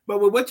can. But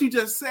with what you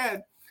just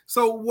said,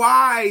 so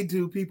why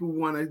do people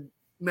want to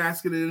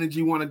masculine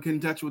energy, want to get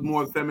in touch with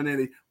more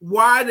femininity?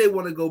 Why they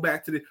want to go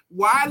back to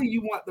why do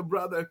you want the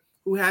brother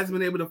who hasn't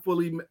been able to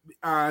fully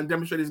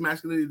demonstrate his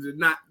masculinity to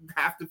not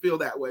have to feel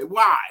that way?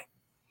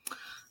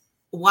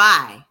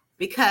 Why?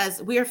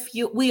 Because we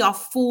are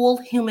full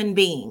human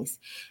beings,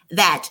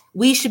 that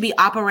we should be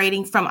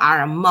operating from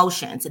our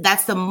emotions.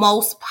 That's the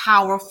most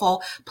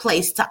powerful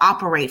place to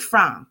operate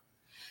from.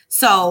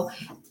 So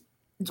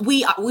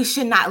we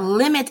should not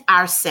limit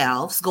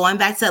ourselves, going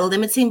back to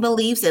limiting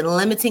beliefs and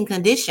limiting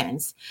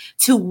conditions,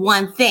 to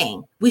one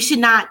thing. We should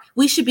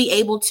be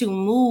able to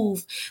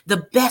move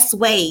the best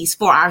ways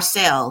for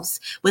ourselves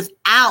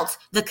without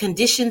the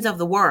conditions of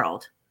the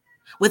world,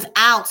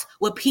 without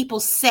what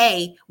people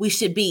say we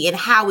should be and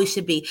how we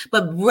should be,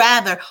 but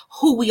rather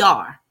who we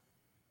are.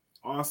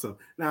 Awesome.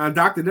 Now,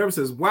 Dr. Deborah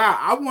says, wow,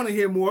 I want to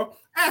hear more.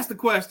 Ask the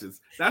questions.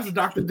 That's what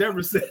Dr.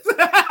 Deborah says.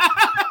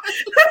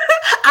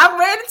 I'm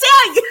ready to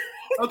tell you.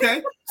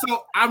 Okay,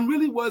 so I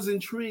really was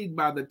intrigued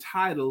by the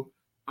title,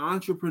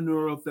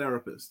 Entrepreneurial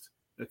Therapist.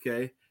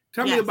 Okay,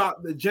 tell me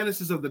about the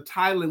genesis of the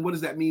title and what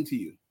does that mean to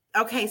you?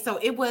 Okay, so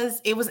it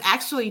was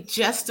actually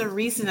just a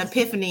recent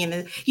epiphany,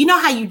 and you know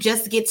how you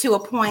just get to a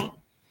point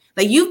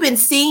that you've been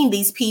seeing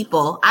these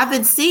people. I've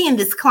been seeing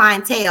this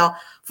clientele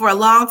for a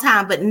long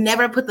time, but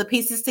never put the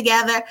pieces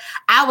together.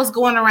 I was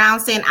going around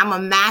saying I'm a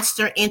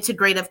master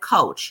integrative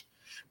coach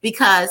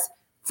because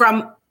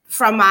from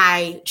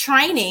my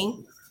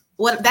training.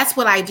 That's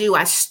what I do.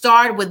 I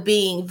start with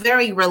being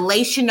very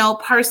relational,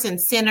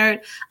 person-centered,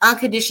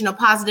 unconditional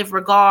positive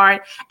regard,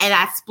 and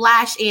I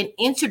splash in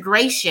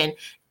integration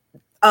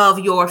of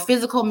your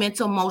physical,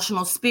 mental,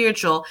 emotional,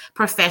 spiritual,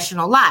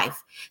 professional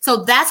life. So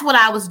that's what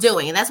I was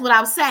doing, and that's what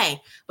I was saying,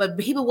 but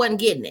people wasn't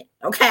getting it,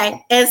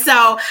 okay? And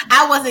so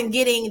I wasn't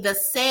getting the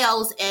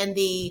sales and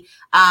the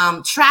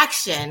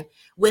traction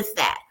with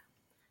that.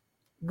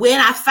 When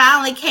I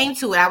finally came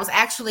to it, I was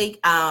actually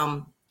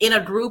in a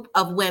group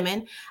of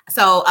women.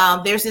 So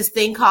there's this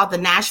thing called the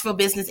Nashville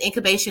Business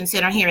Incubation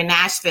Center here in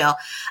Nashville.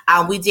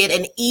 We did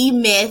an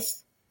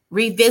E-Myth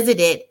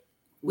Revisited.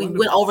 We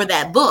went over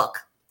that book.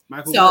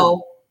 Michael so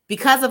Gordon.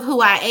 Because of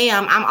who I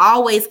am, I'm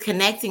always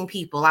connecting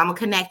people. I'm a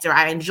connector.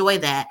 I enjoy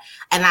that.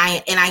 And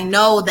I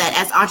know that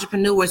as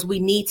entrepreneurs,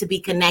 we need to be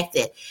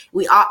connected.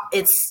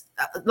 It's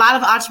a lot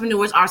of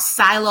entrepreneurs are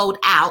siloed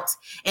out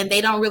and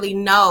they don't really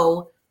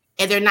know,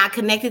 and they're not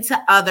connected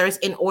to others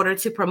in order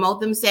to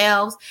promote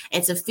themselves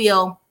and to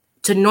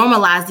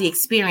normalize the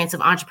experience of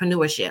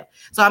entrepreneurship.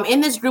 So I'm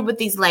in this group with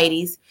these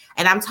ladies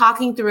and I'm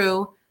talking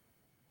through.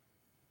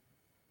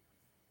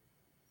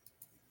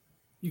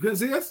 You couldn't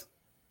see us?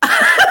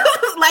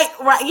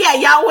 Right, yeah,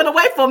 y'all went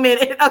away for a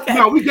minute. Okay.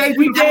 No, we gave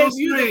you the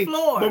the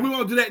floor. but we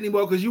won't do that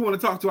anymore because you want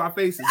to talk to our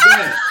faces. Go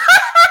ahead.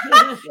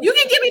 You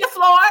can give me the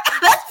floor.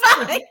 That's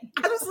fine.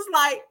 I was just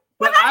like,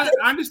 but I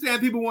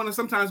understand people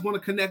sometimes want to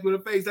connect with a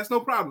face. That's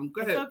no problem.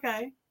 Go ahead.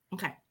 Okay.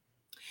 Okay.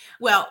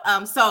 Well,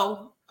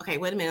 okay,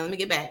 wait a minute. Let me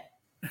get back.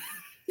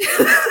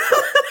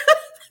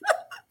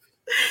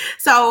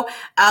 So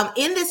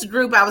in this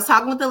group, I was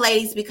talking with the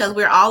ladies because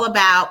we're all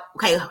about,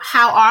 okay,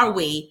 how are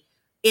we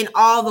in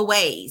all the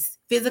ways,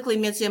 physically,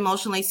 mentally,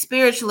 emotionally,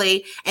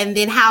 spiritually, and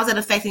then how's it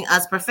affecting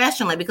us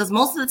professionally? Because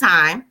most of the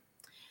time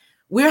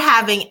we're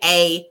having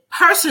a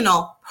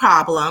personal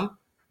problem,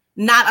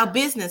 not a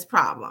business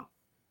problem.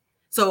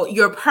 So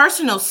your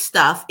personal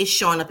stuff is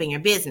showing up in your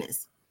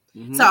business.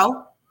 Mm-hmm.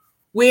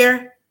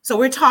 So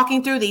we're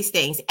talking through these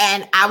things,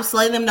 and I was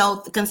letting them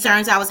know the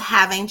concerns I was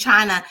having,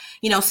 trying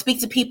to,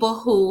 speak to people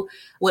who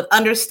would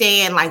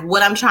understand like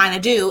what I'm trying to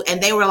do.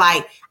 And they were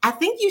like, I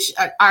think you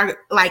are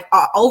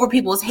over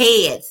people's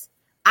heads.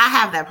 I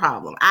have that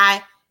problem.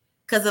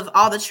 Because of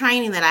all the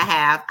training that I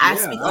have, I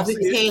speak over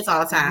people's heads all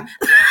the time.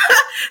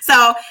 Mm-hmm.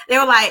 So they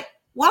were like,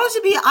 why don't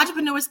you be an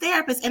entrepreneur's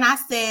therapist? And I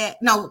said,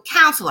 no,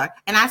 counselor.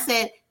 And I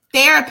said,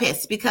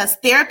 therapist, because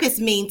therapist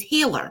means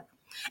healer.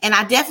 And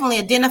I definitely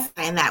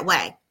identify in that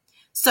way.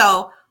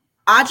 So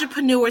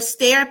entrepreneur's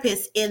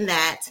therapist, in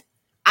that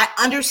I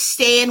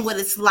understand what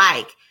it's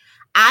like.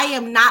 I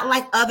am not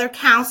like other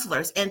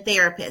counselors and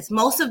therapists.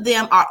 Most of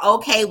them are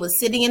okay with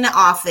sitting in the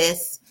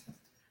office,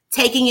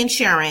 taking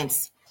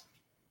insurance,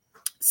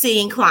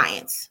 seeing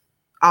clients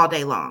all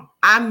day long.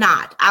 I'm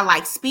not. I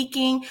like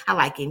speaking. I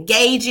like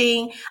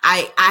engaging.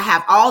 I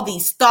have all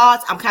these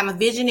thoughts. I'm kind of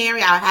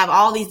visionary. I have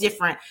all these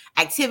different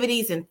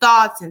activities and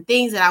thoughts and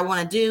things that I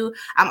want to do.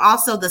 I'm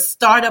also the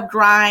Startup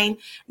Grind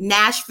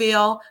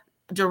Nashville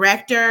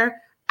director.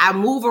 I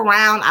move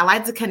around. I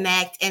like to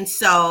connect. And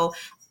so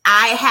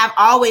I have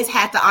always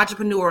had the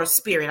entrepreneur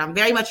spirit. I'm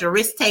very much a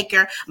risk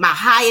taker. My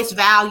highest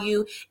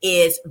value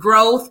is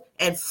growth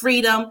and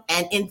freedom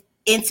and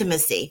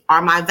intimacy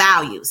are my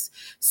values.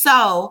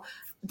 So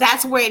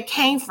that's where it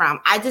came from.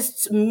 I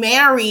just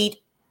married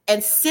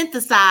and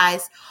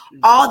synthesized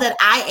all that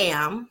I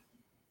am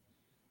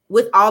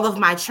with all of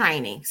my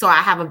training. So I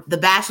have the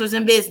bachelor's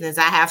in business.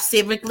 I have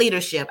civic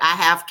leadership. I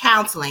have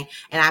counseling.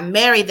 And I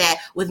married that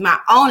with my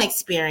own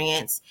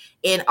experience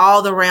in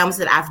all the realms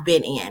that I've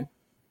been in.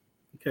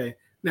 Okay.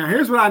 Now,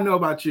 here's what I know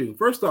about you.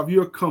 First off,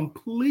 you're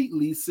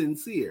completely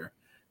sincere.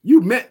 You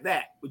meant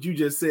that, what you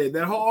just said,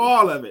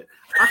 all of it.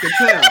 I can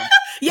tell.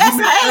 Yes,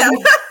 I am.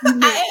 You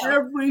meant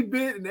every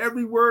bit and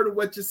every word of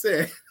what you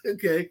said.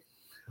 Okay.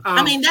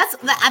 I mean,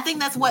 I think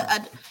that's what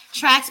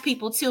attracts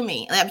people to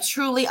me. I'm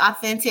truly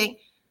authentic,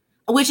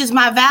 which is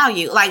my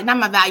value. Like, not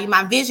my value,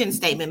 my vision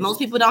statement. Most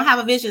people don't have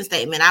a vision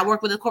statement. I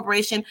worked with a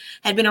corporation,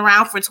 had been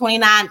around for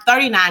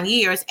 39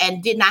 years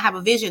and did not have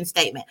a vision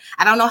statement.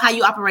 I don't know how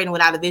you operating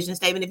without a vision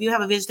statement. If you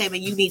have a vision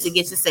statement, you need to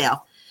get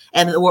yourself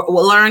and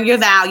learn your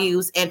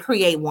values and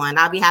create one.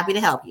 I'll be happy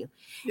to help you.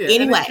 Yeah,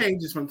 anyway, and it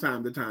changes from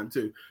time to time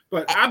too.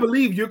 But I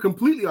believe you're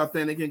completely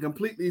authentic and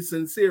completely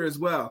sincere as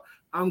well.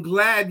 I'm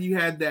glad you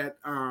had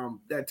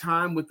that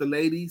time with the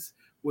ladies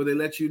where they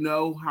let you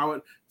know how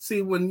it.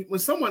 See, when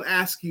someone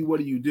asks you, what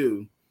do you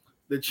do?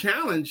 The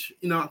challenge,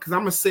 because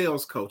I'm a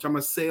sales coach. I'm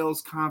a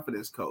sales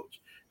confidence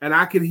coach. And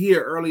I could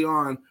hear early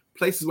on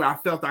places where I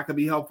felt I could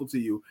be helpful to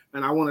you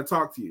and I want to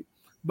talk to you.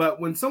 But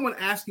when someone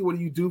asks you, what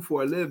do you do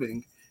for a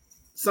living?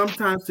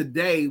 Sometimes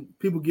today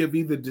people give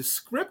either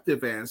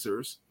descriptive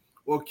answers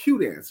or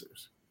cute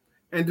answers.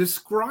 And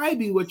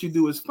describing what you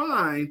do is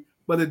fine,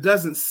 but it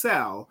doesn't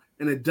sell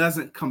and it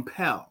doesn't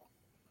compel.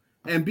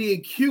 And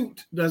being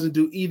cute doesn't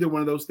do either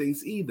one of those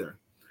things either.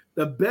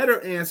 The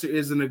better answer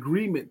is an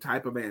agreement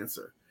type of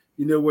answer,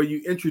 where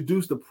you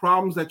introduce the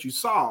problems that you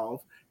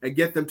solve and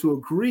get them to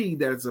agree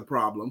that it's a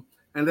problem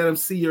and let them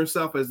see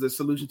yourself as the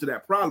solution to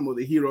that problem or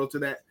the hero to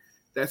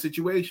that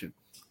situation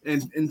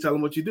and tell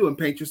them what you do and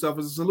paint yourself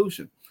as a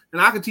solution.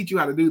 And I can teach you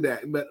how to do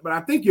that. But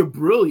I think you're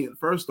brilliant,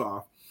 first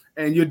off.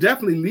 And you're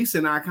definitely Lisa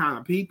and I kind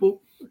of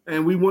people,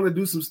 and we want to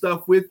do some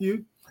stuff with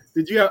you.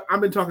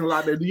 I've been talking a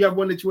lot there. Do you have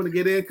one that you want to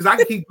get in? Because I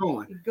can keep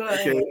going. Go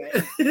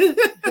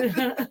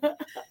ahead.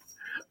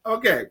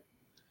 Okay.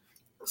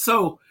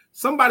 So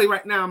somebody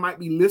right now might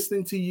be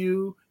listening to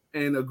you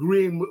and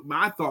agreeing with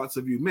my thoughts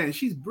of you. Man,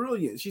 she's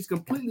brilliant. She's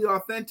completely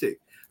authentic.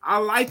 I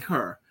like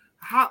her.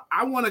 how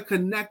I want to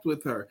connect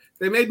with her.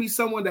 There may be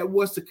someone that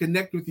wants to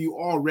connect with you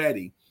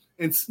already,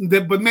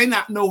 but may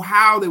not know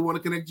how they want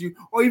to connect with you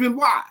or even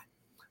why.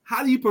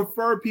 How do you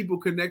prefer people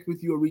connect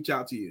with you or reach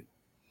out to you?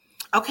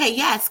 Okay,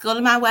 yes, go to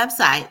my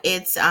website.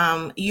 It's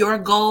Your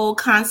Goal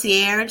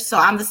Concierge. So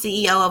I'm the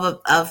CEO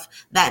of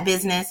that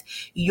business,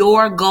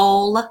 Your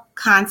Goal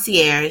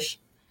Concierge.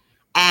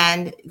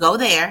 And go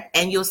there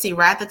and you'll see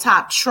right at the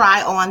top,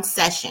 try on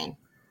session.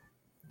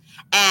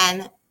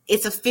 And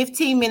it's a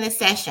 15-minute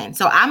session.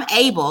 So I'm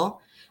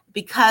able,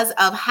 because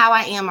of how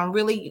I am, I'm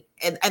really,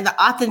 and the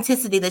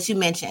authenticity that you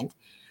mentioned,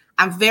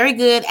 I'm very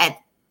good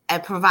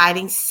at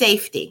providing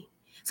safety.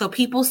 So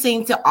people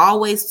seem to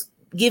always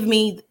give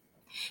me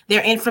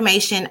their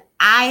information.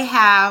 I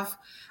have,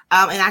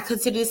 and I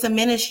consider this a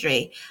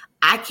ministry,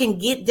 I can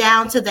get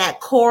down to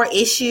that core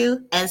issue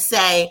and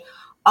say,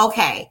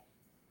 okay,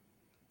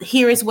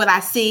 here is what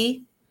I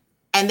see.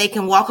 And they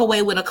can walk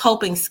away with a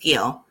coping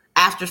skill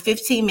after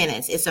 15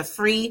 minutes. It's a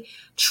free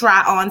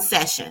try on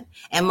session.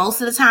 And most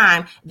of the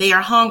time they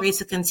are hungry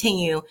to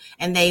continue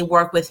and they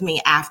work with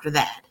me after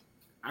that.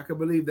 I can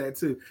believe that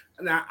too.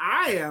 Now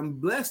I am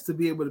blessed to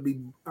be able to be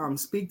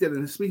speaking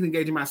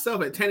engaging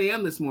myself at 10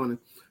 a.m. this morning.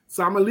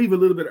 So I'm going to leave a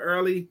little bit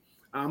early.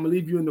 I'm going to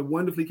leave you in the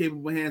wonderfully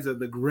capable hands of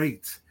the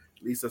great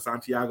Lisa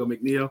Santiago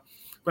McNeil.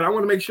 But I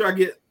want to make sure I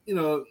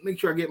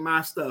get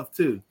my stuff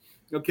too.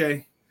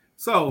 Okay.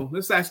 So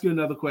let's ask you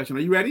another question.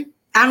 Are you ready?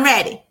 I'm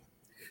ready.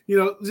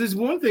 There's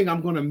one thing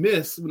I'm going to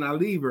miss when I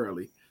leave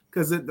early,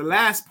 because at the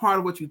last part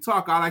of what you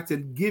talk, I like to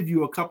give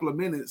you a couple of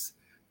minutes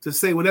to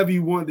say whatever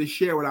you wanted to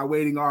share with our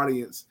waiting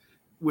audience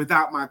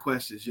without my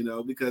questions,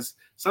 because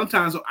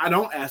sometimes I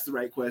don't ask the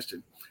right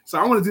question. So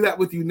I want to do that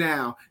with you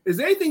now. Is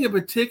there anything in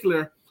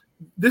particular?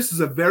 This is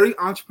a very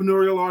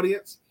entrepreneurial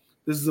audience.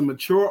 This is a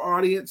mature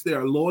audience.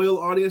 They're a loyal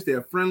audience. They're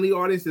a friendly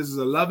audience. This is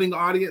a loving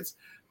audience.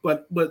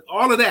 But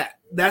all of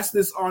that's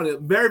this audience,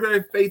 very,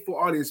 very faithful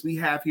audience we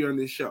have here on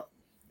this show.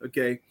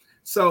 Okay.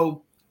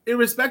 So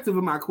irrespective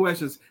of my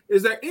questions,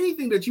 is there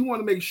anything that you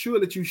want to make sure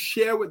that you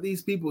share with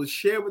these people,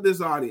 share with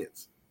this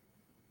audience?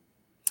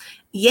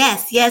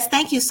 Yes.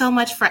 Thank you so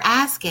much for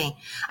asking.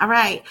 All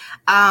right.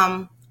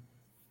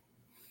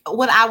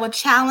 What I would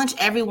challenge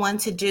everyone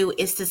to do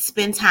is to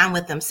spend time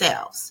with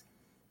themselves.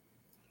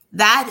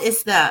 That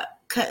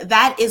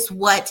is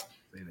what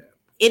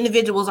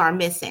individuals are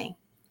missing.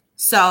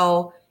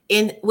 So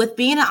with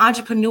being an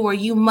entrepreneur,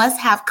 you must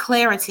have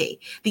clarity.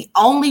 The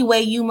only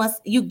way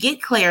you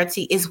get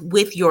clarity is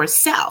with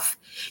yourself.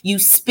 You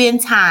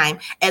spend time,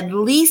 at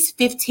least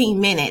 15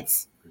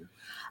 minutes.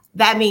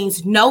 That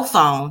means no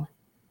phone,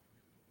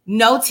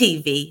 no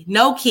TV,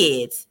 no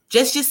kids,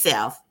 just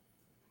yourself.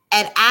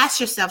 And ask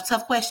yourself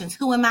tough questions.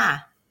 Who am I?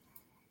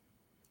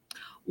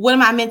 What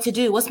am I meant to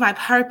do? What's my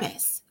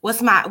purpose?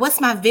 What's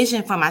my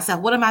vision for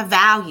myself? What are my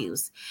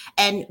values?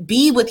 And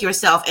be with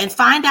yourself and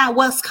find out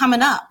what's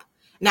coming up.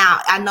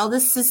 Now, I know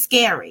this is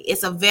scary.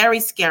 It's a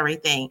very scary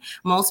thing.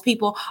 Most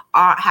people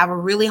have a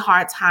really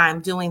hard time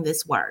doing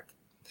this work.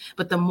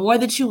 But the more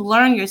that you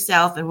learn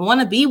yourself and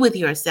want to be with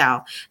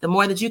yourself, the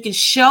more that you can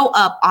show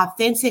up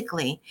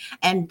authentically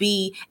and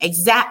be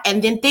exact.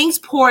 And then things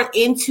pour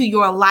into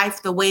your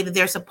life the way that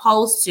they're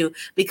supposed to,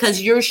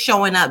 because you're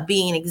showing up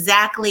being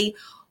exactly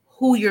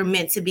who you're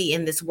meant to be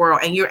in this world,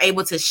 and you're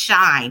able to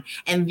shine,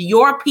 and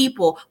your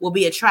people will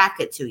be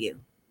attracted to you.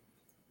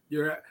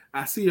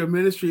 I see your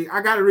ministry.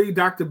 I got to read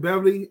Dr.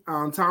 Beverly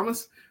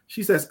Thomas.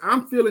 She says,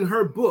 I'm feeling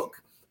her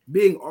book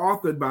being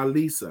authored by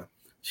Lisa.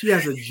 She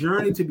has a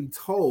journey to be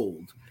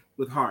told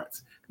with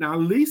hearts. Now,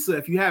 Lisa,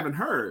 if you haven't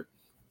heard,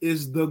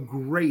 is the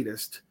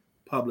greatest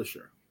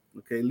publisher.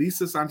 Okay,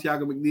 Lisa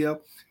Santiago McNeil.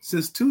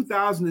 Since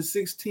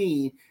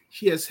 2016,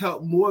 she has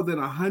helped more than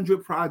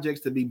 100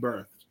 projects to be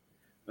birthed.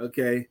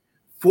 Okay,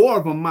 4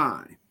 of them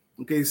mine.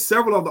 Okay,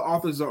 several of the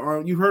authors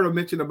are. You heard her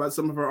mention about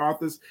some of her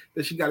authors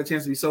that she got a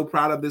chance to be so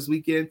proud of this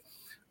weekend.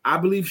 I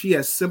believe she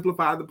has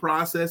simplified the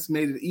process,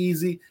 made it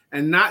easy,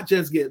 and not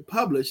just get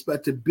published,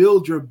 but to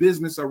build your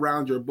business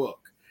around your book.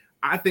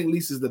 I think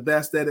Lisa's the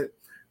best at it.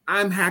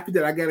 I'm happy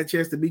that I got a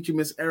chance to meet you,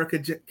 Miss Erica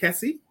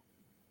Kessie.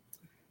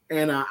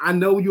 And I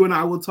know you and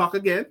I will talk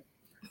again,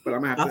 but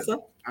I'm happy.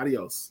 Awesome.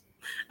 Adios.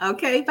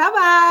 Okay,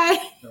 bye-bye.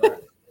 All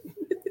right.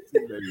 See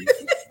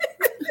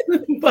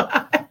you,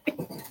 Bye.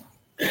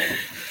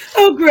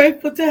 So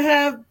grateful to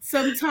have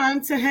some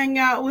time to hang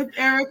out with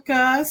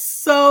Erica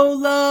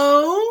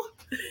solo.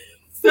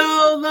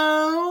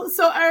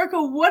 So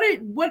Erica, what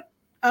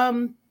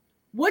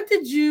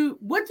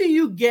do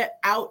you get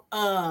out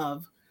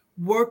of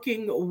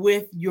working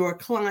with your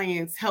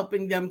clients,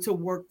 helping them to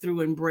work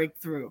through and break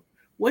through?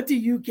 What do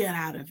you get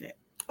out of it?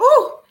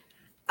 Ooh,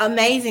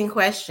 amazing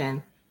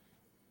question.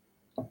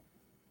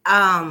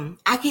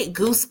 I get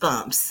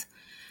goosebumps.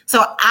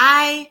 So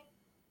I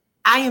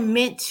am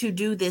meant to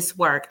do this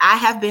work. I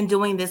have been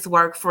doing this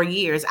work for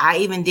years. I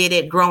even did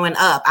it growing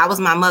up. I was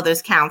my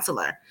mother's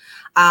counselor.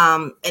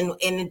 And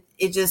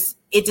it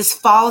just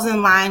falls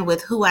in line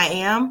with who I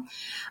am.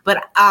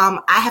 But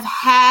I have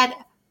had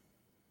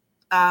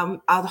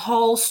a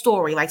whole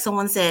story. Like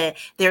someone said,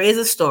 there is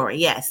a story.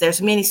 Yes,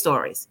 there's many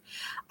stories.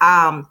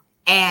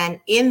 And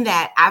in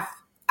that,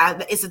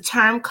 it's a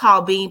term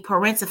called being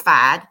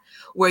parentified,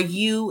 where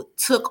you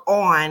took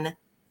on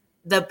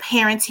the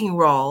parenting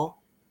role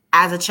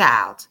as a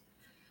child.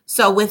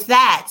 So with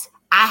that,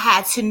 I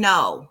had to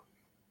know,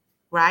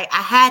 right?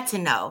 I had to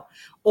know,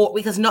 or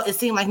because it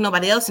seemed like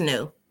nobody else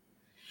knew.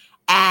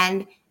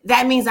 And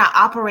that means I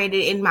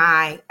operated in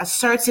my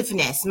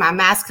assertiveness, my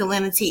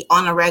masculinity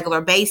on a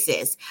regular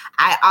basis.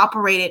 I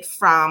operated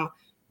from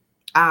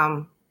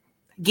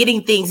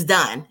getting things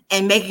done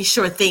and making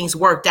sure things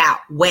worked out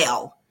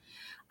well.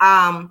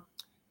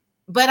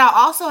 But I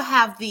also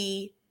had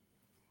the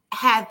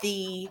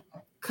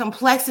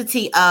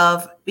complexity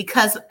of,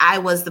 because I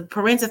was the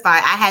parentified,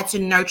 I had to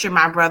nurture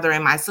my brother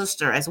and my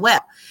sister as well.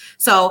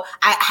 So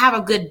I have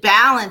a good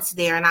balance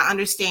there, and I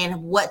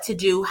understand what to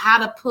do, how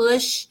to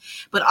push,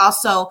 but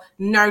also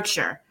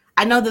nurture.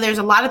 I know that there's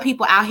a lot of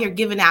people out here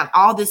giving out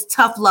all this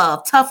tough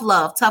love.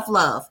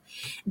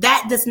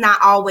 That does not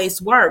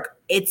always work.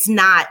 It's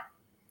not,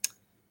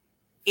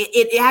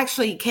 it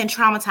actually can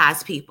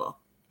traumatize people.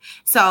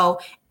 So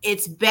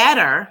it's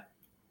better.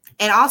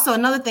 And also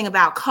another thing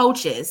about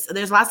coaches,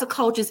 there's lots of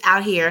coaches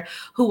out here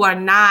who are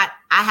not,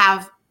 I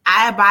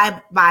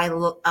abide by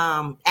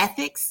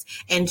ethics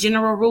and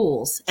general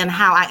rules and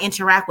how I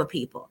interact with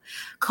people.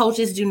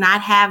 Coaches do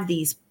not have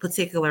these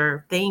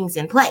particular things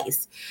in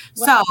place.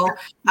 So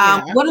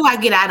what do I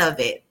get out of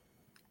it?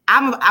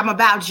 I'm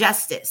about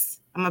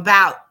justice. I'm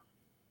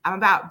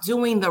about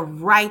doing the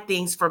right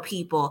things for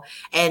people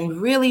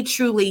and really,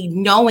 truly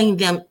knowing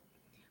them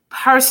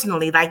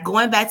personally, like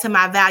going back to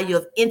my value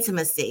of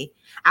intimacy.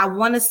 I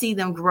want to see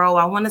them grow.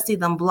 I want to see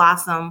them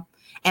blossom.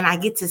 And I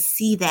get to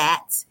see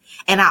that.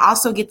 And I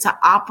also get to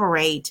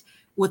operate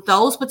with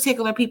those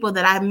particular people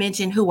that I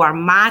mentioned who are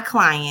my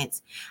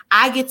clients.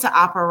 I get to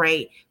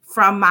operate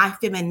from my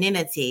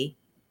femininity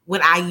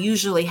when I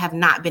usually have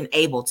not been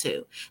able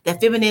to. The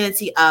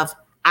femininity of,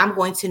 I'm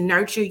going to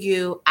nurture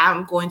you.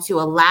 I'm going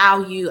to allow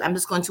you. I'm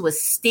just going to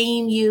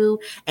esteem you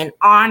and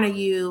honor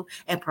you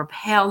and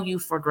propel you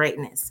for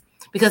greatness.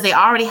 Because they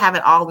already have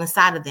it all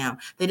inside of them.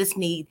 They just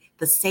need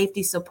the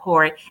safety,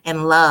 support,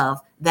 and love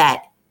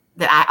that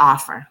I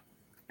offer.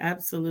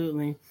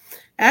 Absolutely.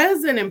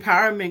 As an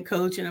empowerment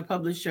coach and a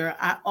publisher,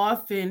 I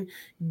often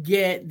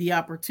get the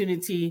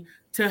opportunity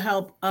to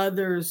help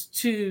others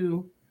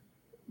to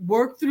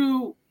work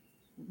through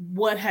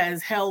what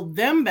has held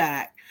them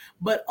back,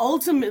 but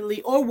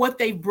ultimately, or what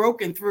they've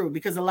broken through.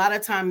 Because a lot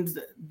of times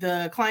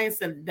the clients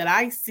that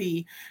I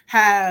see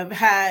have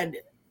had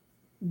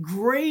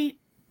great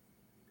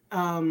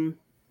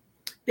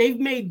they've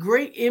made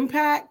great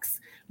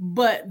impacts,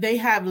 but they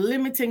have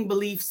limiting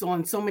beliefs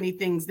on so many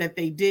things that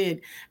they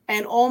did,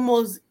 and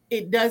almost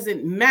it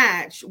doesn't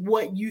match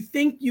what you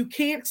think you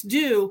can't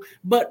do,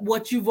 but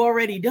what you've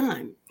already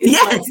done.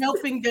 It's like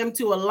helping them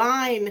to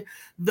align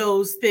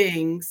those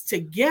things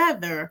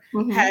together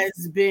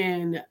has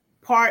been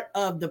part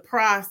of the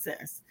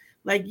process.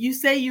 Like you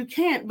say you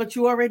can't, but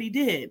you already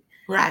did.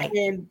 Right.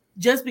 And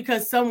just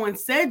because someone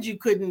said you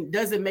couldn't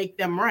doesn't make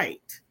them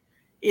right.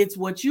 It's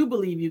what you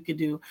believe you could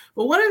do.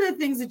 But one of the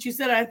things that you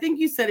said, I think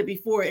you said it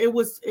before, it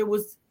was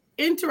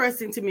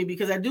interesting to me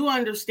because I do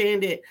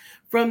understand it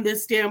from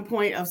this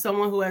standpoint of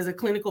someone who has a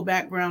clinical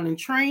background and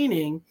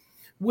training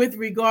with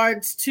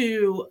regards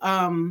to,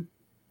 and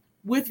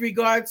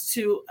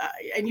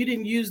you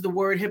didn't use the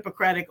word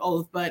Hippocratic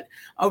oath, but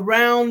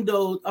around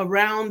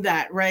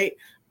that, right?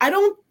 I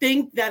don't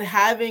think that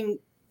having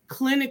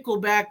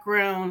clinical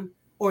background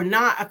or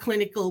not a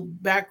clinical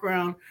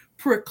background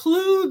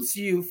precludes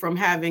you from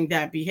having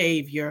that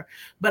behavior.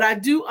 But I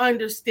do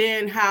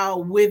understand how,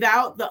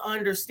 without the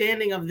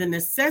understanding of the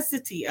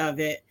necessity of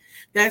it,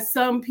 that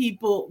some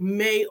people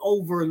may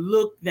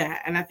overlook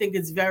that. And I think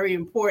it's very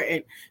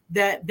important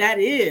that that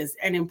is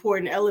an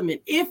important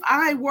element. If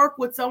I work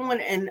with someone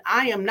and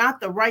I am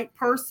not the right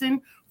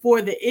person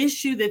for the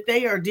issue that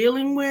they are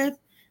dealing with,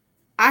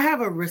 I have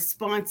a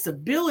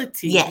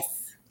responsibility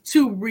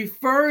to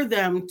refer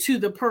them to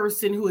the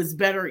person who is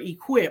better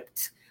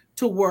equipped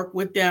to work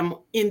with them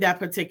in that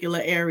particular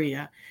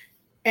area.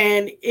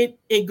 And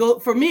it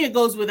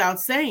goes without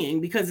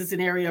saying because it's an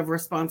area of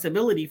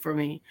responsibility for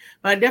me.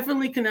 But I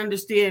definitely can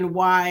understand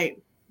why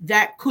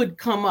that could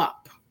come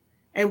up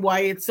and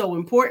why it's so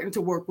important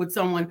to work with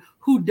someone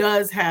who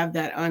does have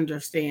that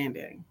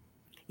understanding.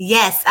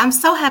 Yes, I'm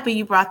so happy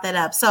you brought that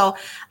up. So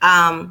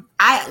as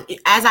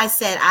I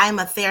said, I am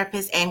a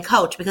therapist and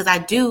coach because I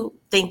do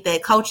think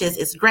that coaches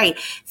is great.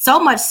 So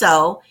much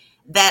so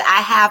that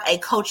I have a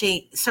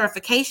coaching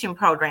certification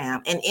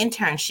program, an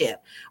internship,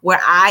 where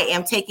I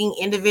am taking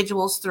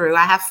individuals through.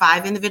 I have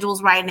 5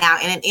 individuals right now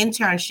in an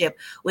internship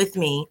with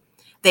me.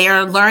 They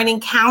are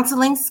learning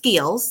counseling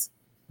skills.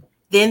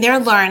 Then they're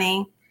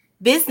learning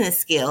business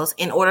skills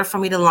in order for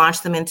me to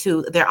launch them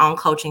into their own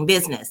coaching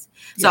business.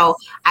 Yes. So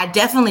I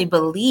definitely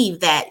believe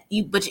that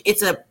but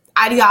it's a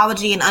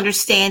ideology and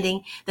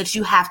understanding that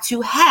you have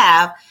to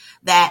have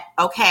that,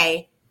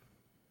 okay,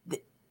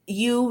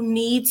 you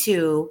need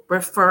to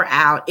refer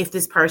out if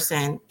this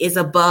person is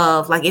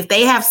above, like if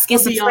they have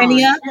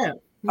schizophrenia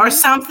or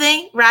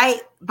something, right?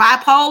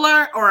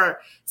 Bipolar or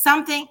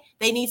something,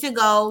 they need to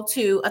go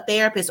to a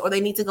therapist or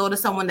they need to go to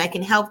someone that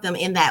can help them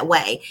in that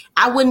way.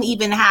 I wouldn't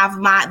even have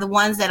the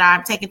ones that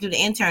I'm taking through the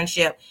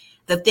internship.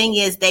 The thing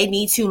is, they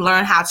need to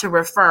learn how to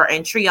refer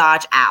and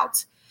triage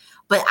out.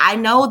 But I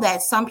know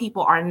that some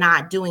people are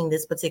not doing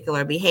this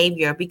particular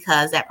behavior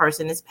because that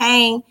person is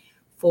paying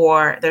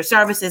for their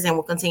services and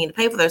will continue to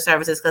pay for their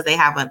services because they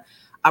have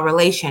a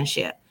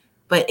relationship.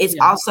 But it's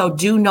also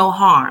do no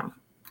harm,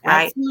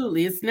 right?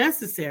 Absolutely. It's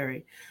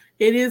necessary.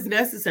 It is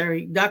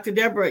necessary. Dr.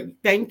 Deborah,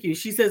 thank you.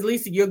 She says,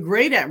 Lisa, you're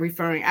great at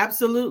referring.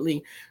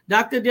 Absolutely.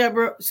 Dr.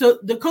 Deborah, so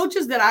the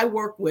coaches that I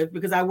work with,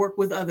 because I work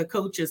with other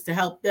coaches to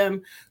help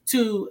them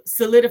to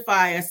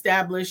solidify,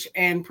 establish,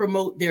 and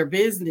promote their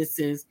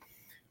businesses,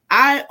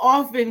 I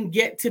often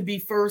get to be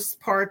first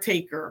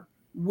partaker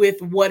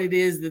with what it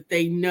is that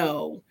they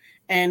know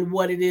and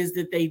what it is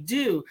that they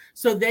do.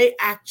 So they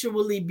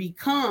actually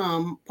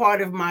become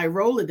part of my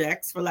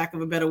Rolodex, for lack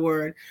of a better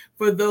word,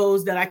 for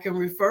those that I can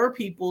refer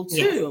people to.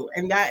 Yes.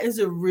 And that is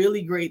a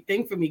really great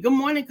thing for me. Good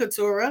morning,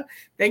 Katura.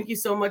 Thank you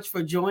so much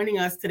for joining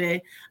us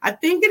today. I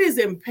think it is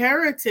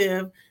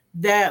imperative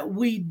that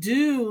we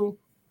do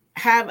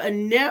have a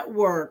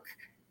network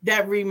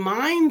that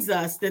reminds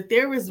us that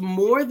there is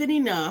more than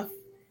enough,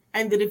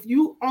 and that if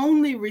you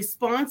only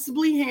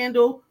responsibly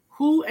handle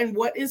who and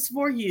what is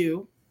for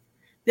you,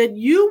 that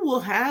you will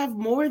have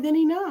more than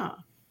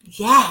enough.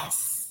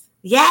 Yes,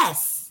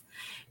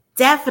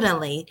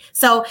 definitely.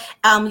 So,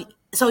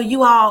 so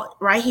you all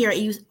right here,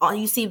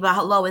 you see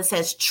below it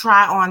says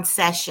try on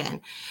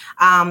session.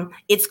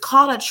 It's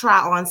called a try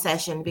on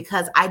session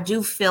because I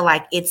do feel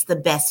like it's the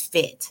best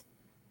fit.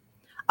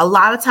 A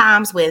lot of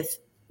times with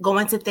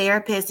going to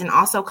therapists and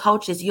also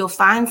coaches, you'll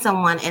find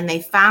someone and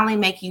they finally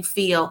make you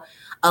feel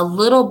a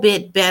little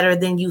bit better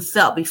than you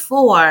felt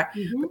before,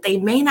 but they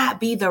may not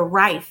be the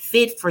right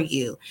fit for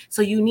you.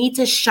 So you need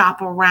to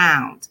shop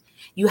around.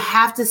 You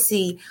have to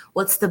see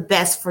what's the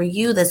best for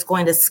you that's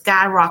going to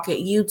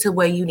skyrocket you to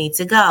where you need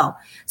to go.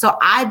 So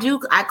I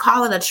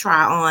call it a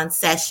try on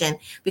session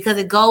because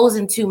it goes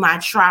into my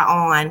try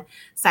on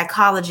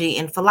psychology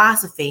and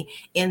philosophy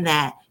in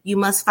that you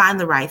must find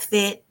the right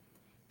fit.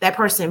 That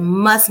person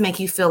must make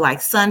you feel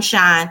like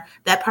sunshine.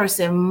 That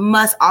person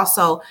must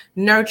also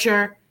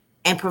nurture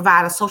and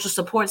provide a social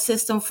support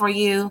system for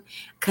you,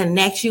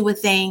 connect you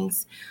with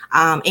things,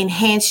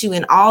 enhance you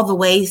in all the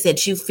ways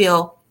that you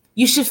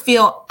should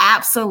feel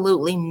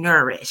absolutely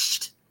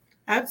nourished.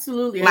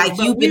 Absolutely. Like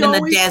you've been in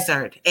the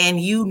desert and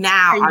you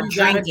now are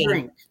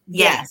drinking.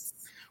 Yes.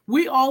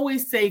 We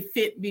always say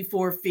fit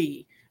before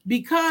fee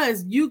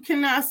because you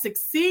cannot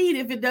succeed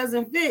if it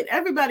doesn't fit.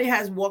 Everybody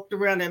has walked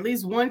around at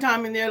least one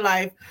time in their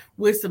life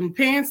with some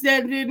pants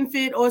that didn't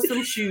fit or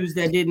some shoes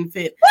that didn't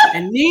fit.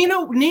 And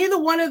neither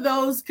one of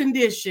those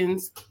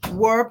conditions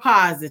were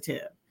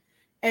positive.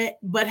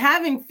 But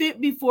having fit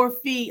before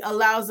fee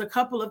allows a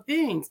couple of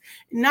things.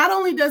 Not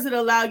only does it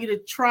allow you to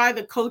try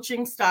the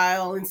coaching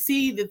style and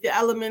see that the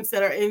elements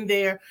that are in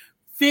there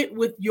fit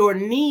with your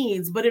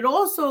needs, but it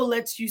also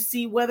lets you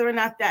see whether or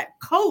not that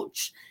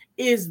coach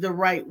is the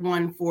right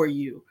one for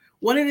you.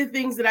 One of the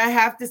things that I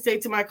have to say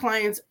to my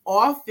clients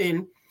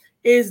often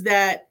is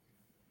that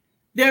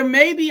there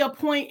may be a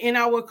point in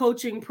our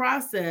coaching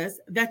process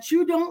that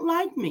you don't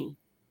like me.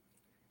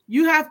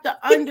 You have to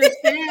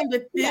understand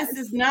that this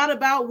is not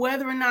about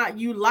whether or not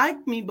you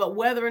like me, but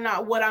whether or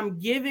not what I'm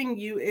giving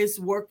you is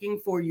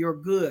working for your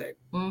good.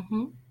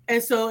 Mm-hmm.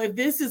 And so if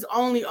this is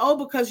only,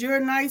 because you're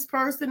a nice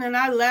person and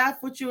I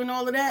laugh with you and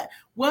all of that,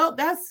 well,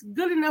 that's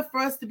good enough for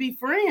us to be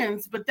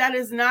friends. But that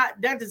does not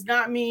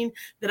mean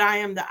that I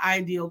am the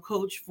ideal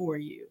coach for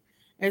you.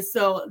 And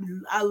so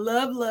I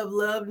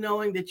love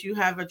knowing that you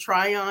have a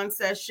try-on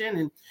session.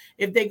 And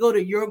if they go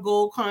to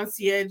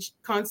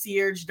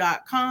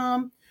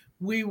yourgoalconcierge.com,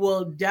 we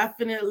will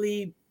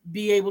definitely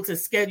be able to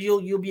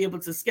schedule. You'll be able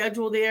to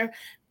schedule there.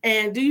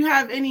 And do you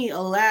have any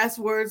last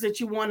words that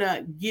you want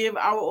to give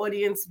our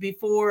audience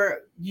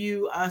before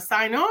you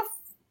sign off?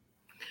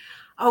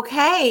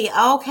 Okay.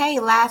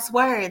 Last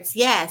words.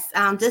 Yes.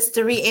 Just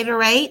to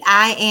reiterate,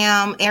 I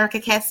am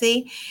Erica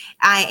Kessie.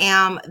 I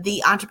am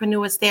the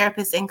entrepreneur's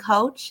therapist and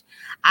coach.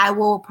 I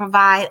will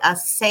provide a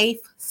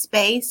safe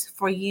space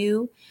for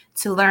you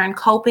to learn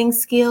coping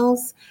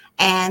skills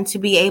and to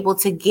be able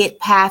to get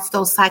past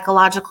those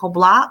psychological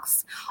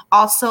blocks.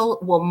 Also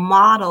will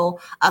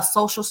model a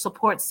social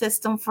support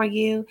system for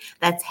you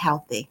that's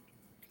healthy.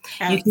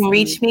 Absolutely. You can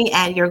reach me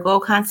at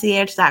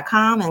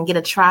yourgoalconcierge.com and get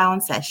a try-on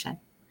session.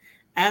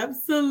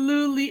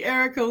 Absolutely,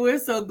 Erica. We're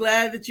so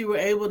glad that you were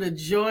able to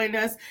join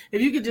us.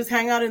 If you could just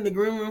hang out in the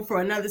green room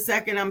for another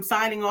second, I'm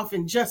signing off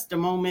in just a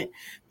moment.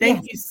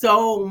 Thank you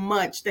so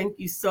much. Thank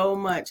you so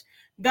much.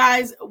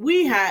 Guys,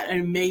 we had an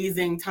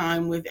amazing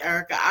time with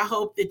Erica. I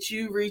hope that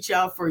you reach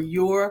out for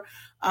your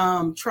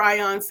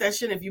try-on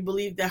session. If you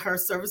believe that her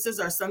services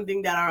are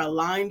something that are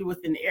aligned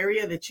with an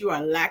area that you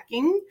are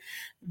lacking,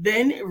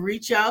 then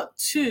reach out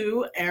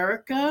to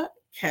Erica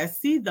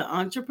Kessie, the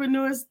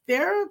entrepreneur's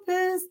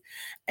therapist,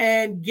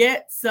 and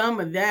get some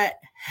of that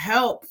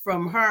help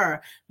from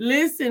her.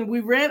 Listen, we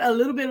read a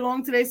little bit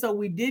long today, so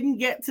we didn't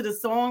get to the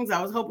songs.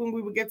 I was hoping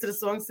we would get to the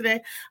songs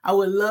today. I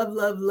would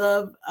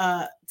love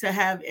to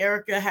have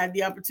Erica had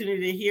the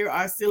opportunity to hear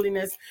our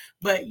silliness,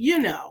 but you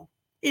know,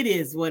 it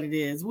is what it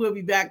is. We'll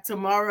be back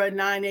tomorrow at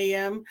 9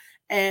 a.m.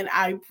 And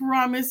I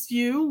promise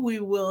you, we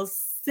will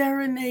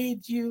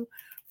serenade you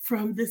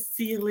from the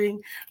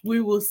ceiling. We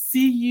will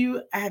see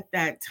you at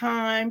that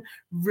time.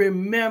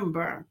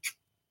 Remember,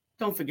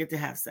 don't forget to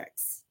have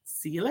sex.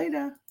 See you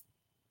later.